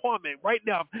disappointment right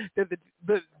now that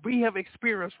we have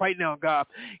experienced right now, God.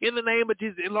 In the name of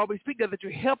Jesus, and Lord, we speak, God, that you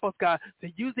help us, God,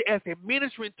 to use it as a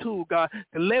ministering tool, God,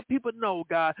 to let people know,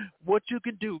 God, what you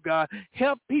can do, God.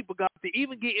 Help people, God, to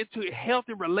even get into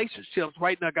healthy relationships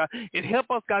right now, God, and help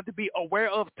us, God, to be aware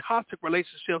of toxic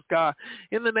relationships, God.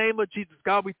 In the name of Jesus,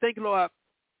 God, we thank you, Lord.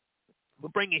 We're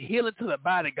bringing healing to the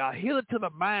body, God, healing to the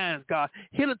minds, God,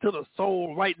 healing to the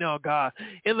soul right now, God.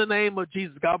 In the name of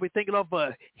Jesus, God, we thank you, Lord,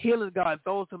 for healing, God.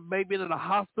 Those who may be in the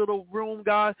hospital room,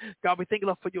 God, we thank you,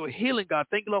 Lord, for your healing, God.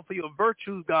 Thank you, Lord, for your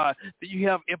virtues, God, that you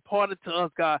have imparted to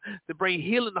us, God, to bring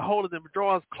healing to wholeness and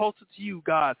draw us closer to you,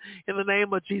 God. In the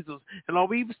name of Jesus. And Lord,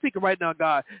 we even speaking right now,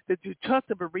 God, that you trust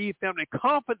the bereaved family,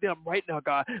 comfort them right now,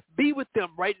 God. Be with them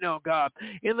right now, God.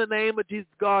 In the name of Jesus,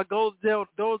 God, those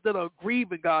that are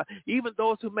grieving, God, even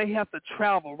those who may have to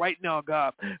travel right now,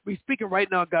 God. We speaking right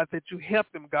now, God, that you help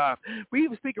them, God. We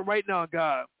even speaking right now,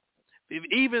 God.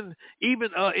 Even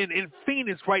in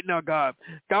Phoenix right now, God.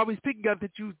 God, we speaking, God,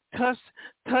 that you touch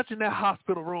in that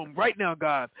hospital room right now,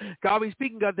 God. God, we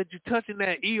speaking, God, that you touch in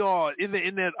that ER, in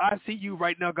that ICU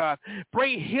right now, God.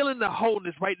 Bring healing to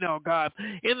wholeness right now, God.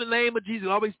 In the name of Jesus,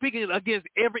 God, we speaking against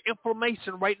every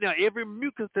inflammation right now, every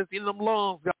mucus that's in them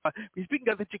lungs, God. We speaking,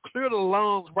 God, that you clear the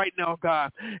lungs right now,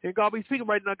 God. And God, we speaking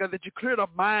right now, God, that you clear the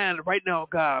mind right now,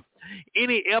 God.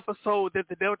 Any episode that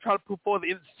the devil try to put forth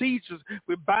in seizures,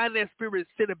 we bind that spirit,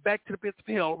 send it back to the pits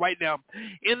of hell right now.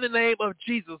 In the name of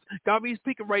Jesus, God, we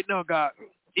speaking right now, God.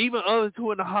 Even others who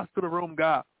are in the hospital room,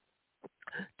 God.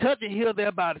 Touch and heal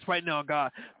their bodies right now,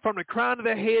 God, from the crown of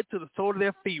their head to the sole of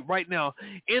their feet right now,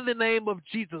 in the name of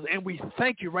Jesus. And we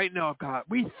thank you right now, God.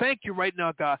 We thank you right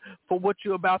now, God, for what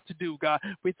you're about to do, God.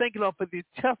 We thank you, Lord, for the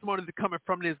testimonies that are coming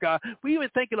from this, God. We even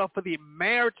thank you, Lord, for the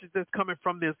marriages that's coming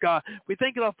from this, God. We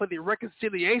thank you, Lord, for the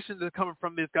reconciliations that's coming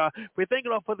from this, God. We thank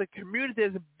you, Lord, for the community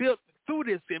that's built through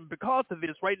this and because of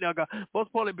this right now, God. Most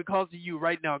importantly, because of you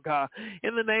right now, God.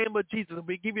 In the name of Jesus,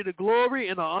 we give you the glory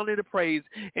and the honor and the praise.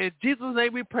 In Jesus'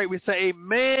 name we pray. We say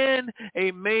amen,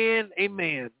 amen,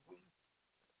 amen.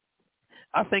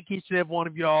 I thank each and every one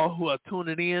of y'all who are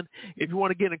tuning in. If you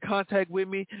want to get in contact with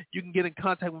me, you can get in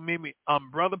contact with me. I'm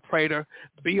Brother Prater,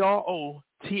 BROTHER,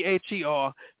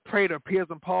 Prater, P as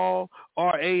in Paul,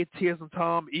 RA, T as in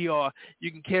Tom, ER.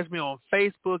 You can catch me on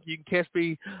Facebook. You can catch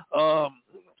me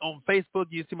on Facebook.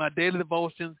 You see my daily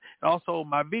devotions and also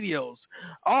my videos.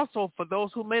 Also, for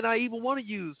those who may not even want to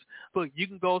use book, you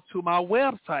can go to my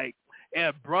website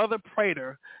at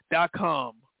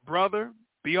brotherprater.com. Brother,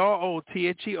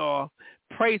 BROTHER,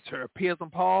 Prater, P as in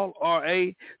Paul, RA,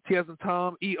 T as in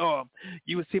Tom, ER.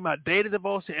 You will see my daily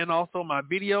devotion and also my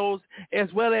videos,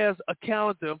 as well as a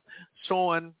calendar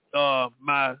showing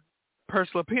my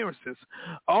personal appearances.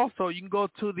 Also, you can go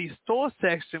to the store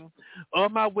section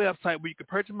of my website where you can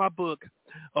purchase my book,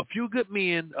 A Few Good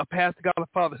Men, A Path to Godly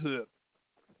Fatherhood.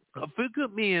 A Few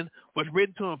Good Men was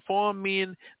written to inform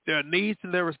men their needs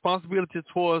and their responsibilities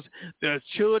towards their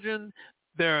children's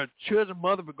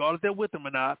mother, regardless if they're with them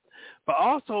or not. But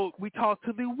also, we talk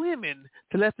to the women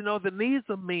to let them know the needs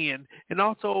of men, and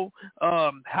also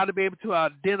how to be able to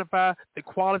identify the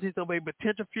qualities of a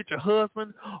potential future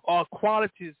husband or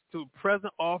qualities to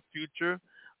present or future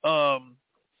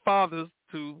fathers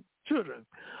to children.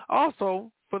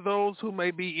 Also, for those who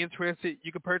may be interested,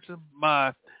 you can purchase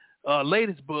my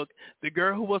latest book, The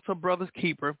Girl Who Was Her Brother's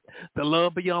Keeper, The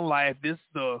Love Beyond Life. This is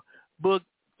the book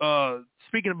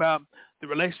speaking about the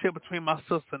relationship between my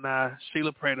sister and I,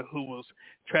 Sheila Prater, who was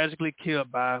tragically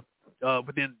killed by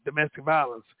within domestic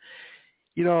violence.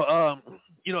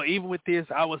 Even with this,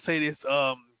 I would say this,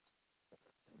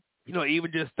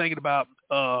 even just thinking about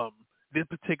this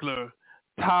particular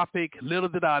topic, little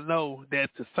did I know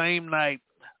that the same night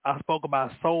I spoke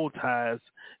about soul ties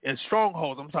and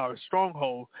strongholds.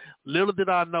 Little did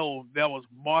I know that was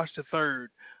March the 3rd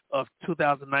of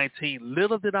 2019.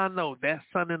 Little did I know that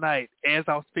Sunday night, as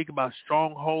I was speaking about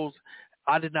strongholds,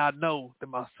 I did not know that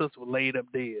my sister was laid up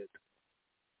dead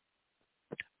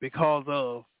because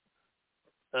of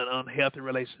an unhealthy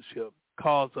relationship,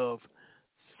 because of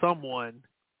someone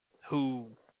who,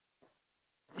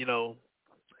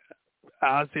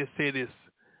 I just say this,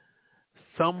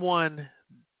 someone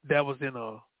that was in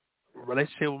a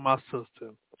relationship with my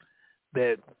sister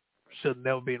that should have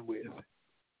never been with.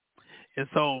 And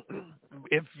so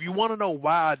if you want to know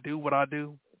why I do what I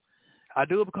do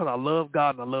it because I love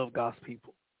God and I love God's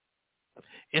people.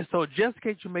 And so just in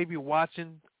case you may be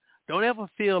watching, don't ever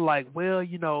feel like, well,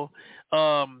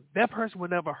 that person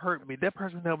would never hurt me. That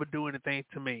person would never do anything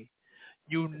to me.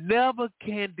 You never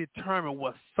can determine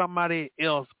what somebody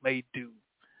else may do.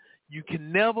 You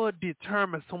can never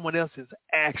determine someone else's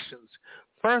actions.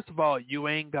 First of all, you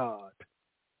ain't God.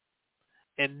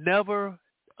 And never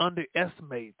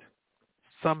underestimate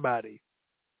somebody.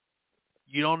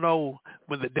 You don't know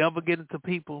when the devil gets into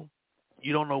people,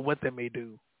 you don't know what they may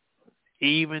do.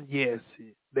 They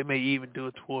may even do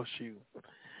it towards you.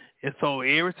 And so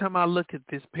every time I look at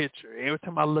this picture, every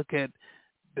time I look at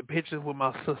the pictures with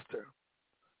my sister,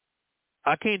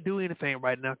 I can't do anything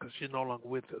right now because she's no longer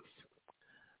with us.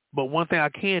 But one thing I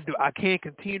can do, I can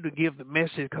continue to give the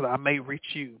message because I may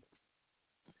reach you.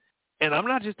 And I'm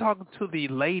not just talking to the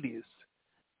ladies.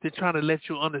 They're trying to let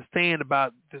you understand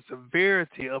about the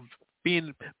severity of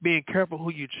being careful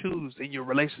who you choose in your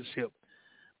relationship.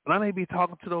 But I may be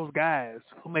talking to those guys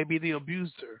who may be the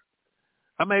abuser.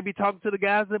 I may be talking to the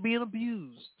guys that are being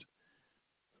abused.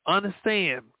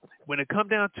 Understand, when it comes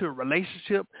down to a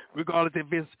relationship, regardless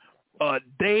if it's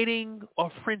dating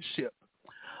or friendship,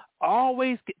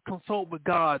 always consult with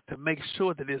God to make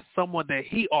sure that it's someone that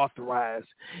he authorized.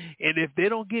 And if they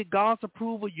don't get God's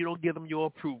approval, you don't give them your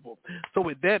approval. So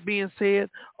with that being said,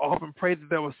 I hope and pray that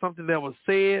there was something that was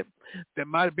said that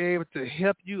might be able to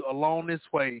help you along this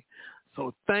way.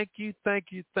 So thank you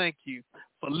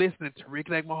for listening to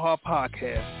Reconnect My Heart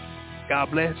podcast. God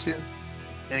bless you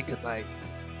and good night.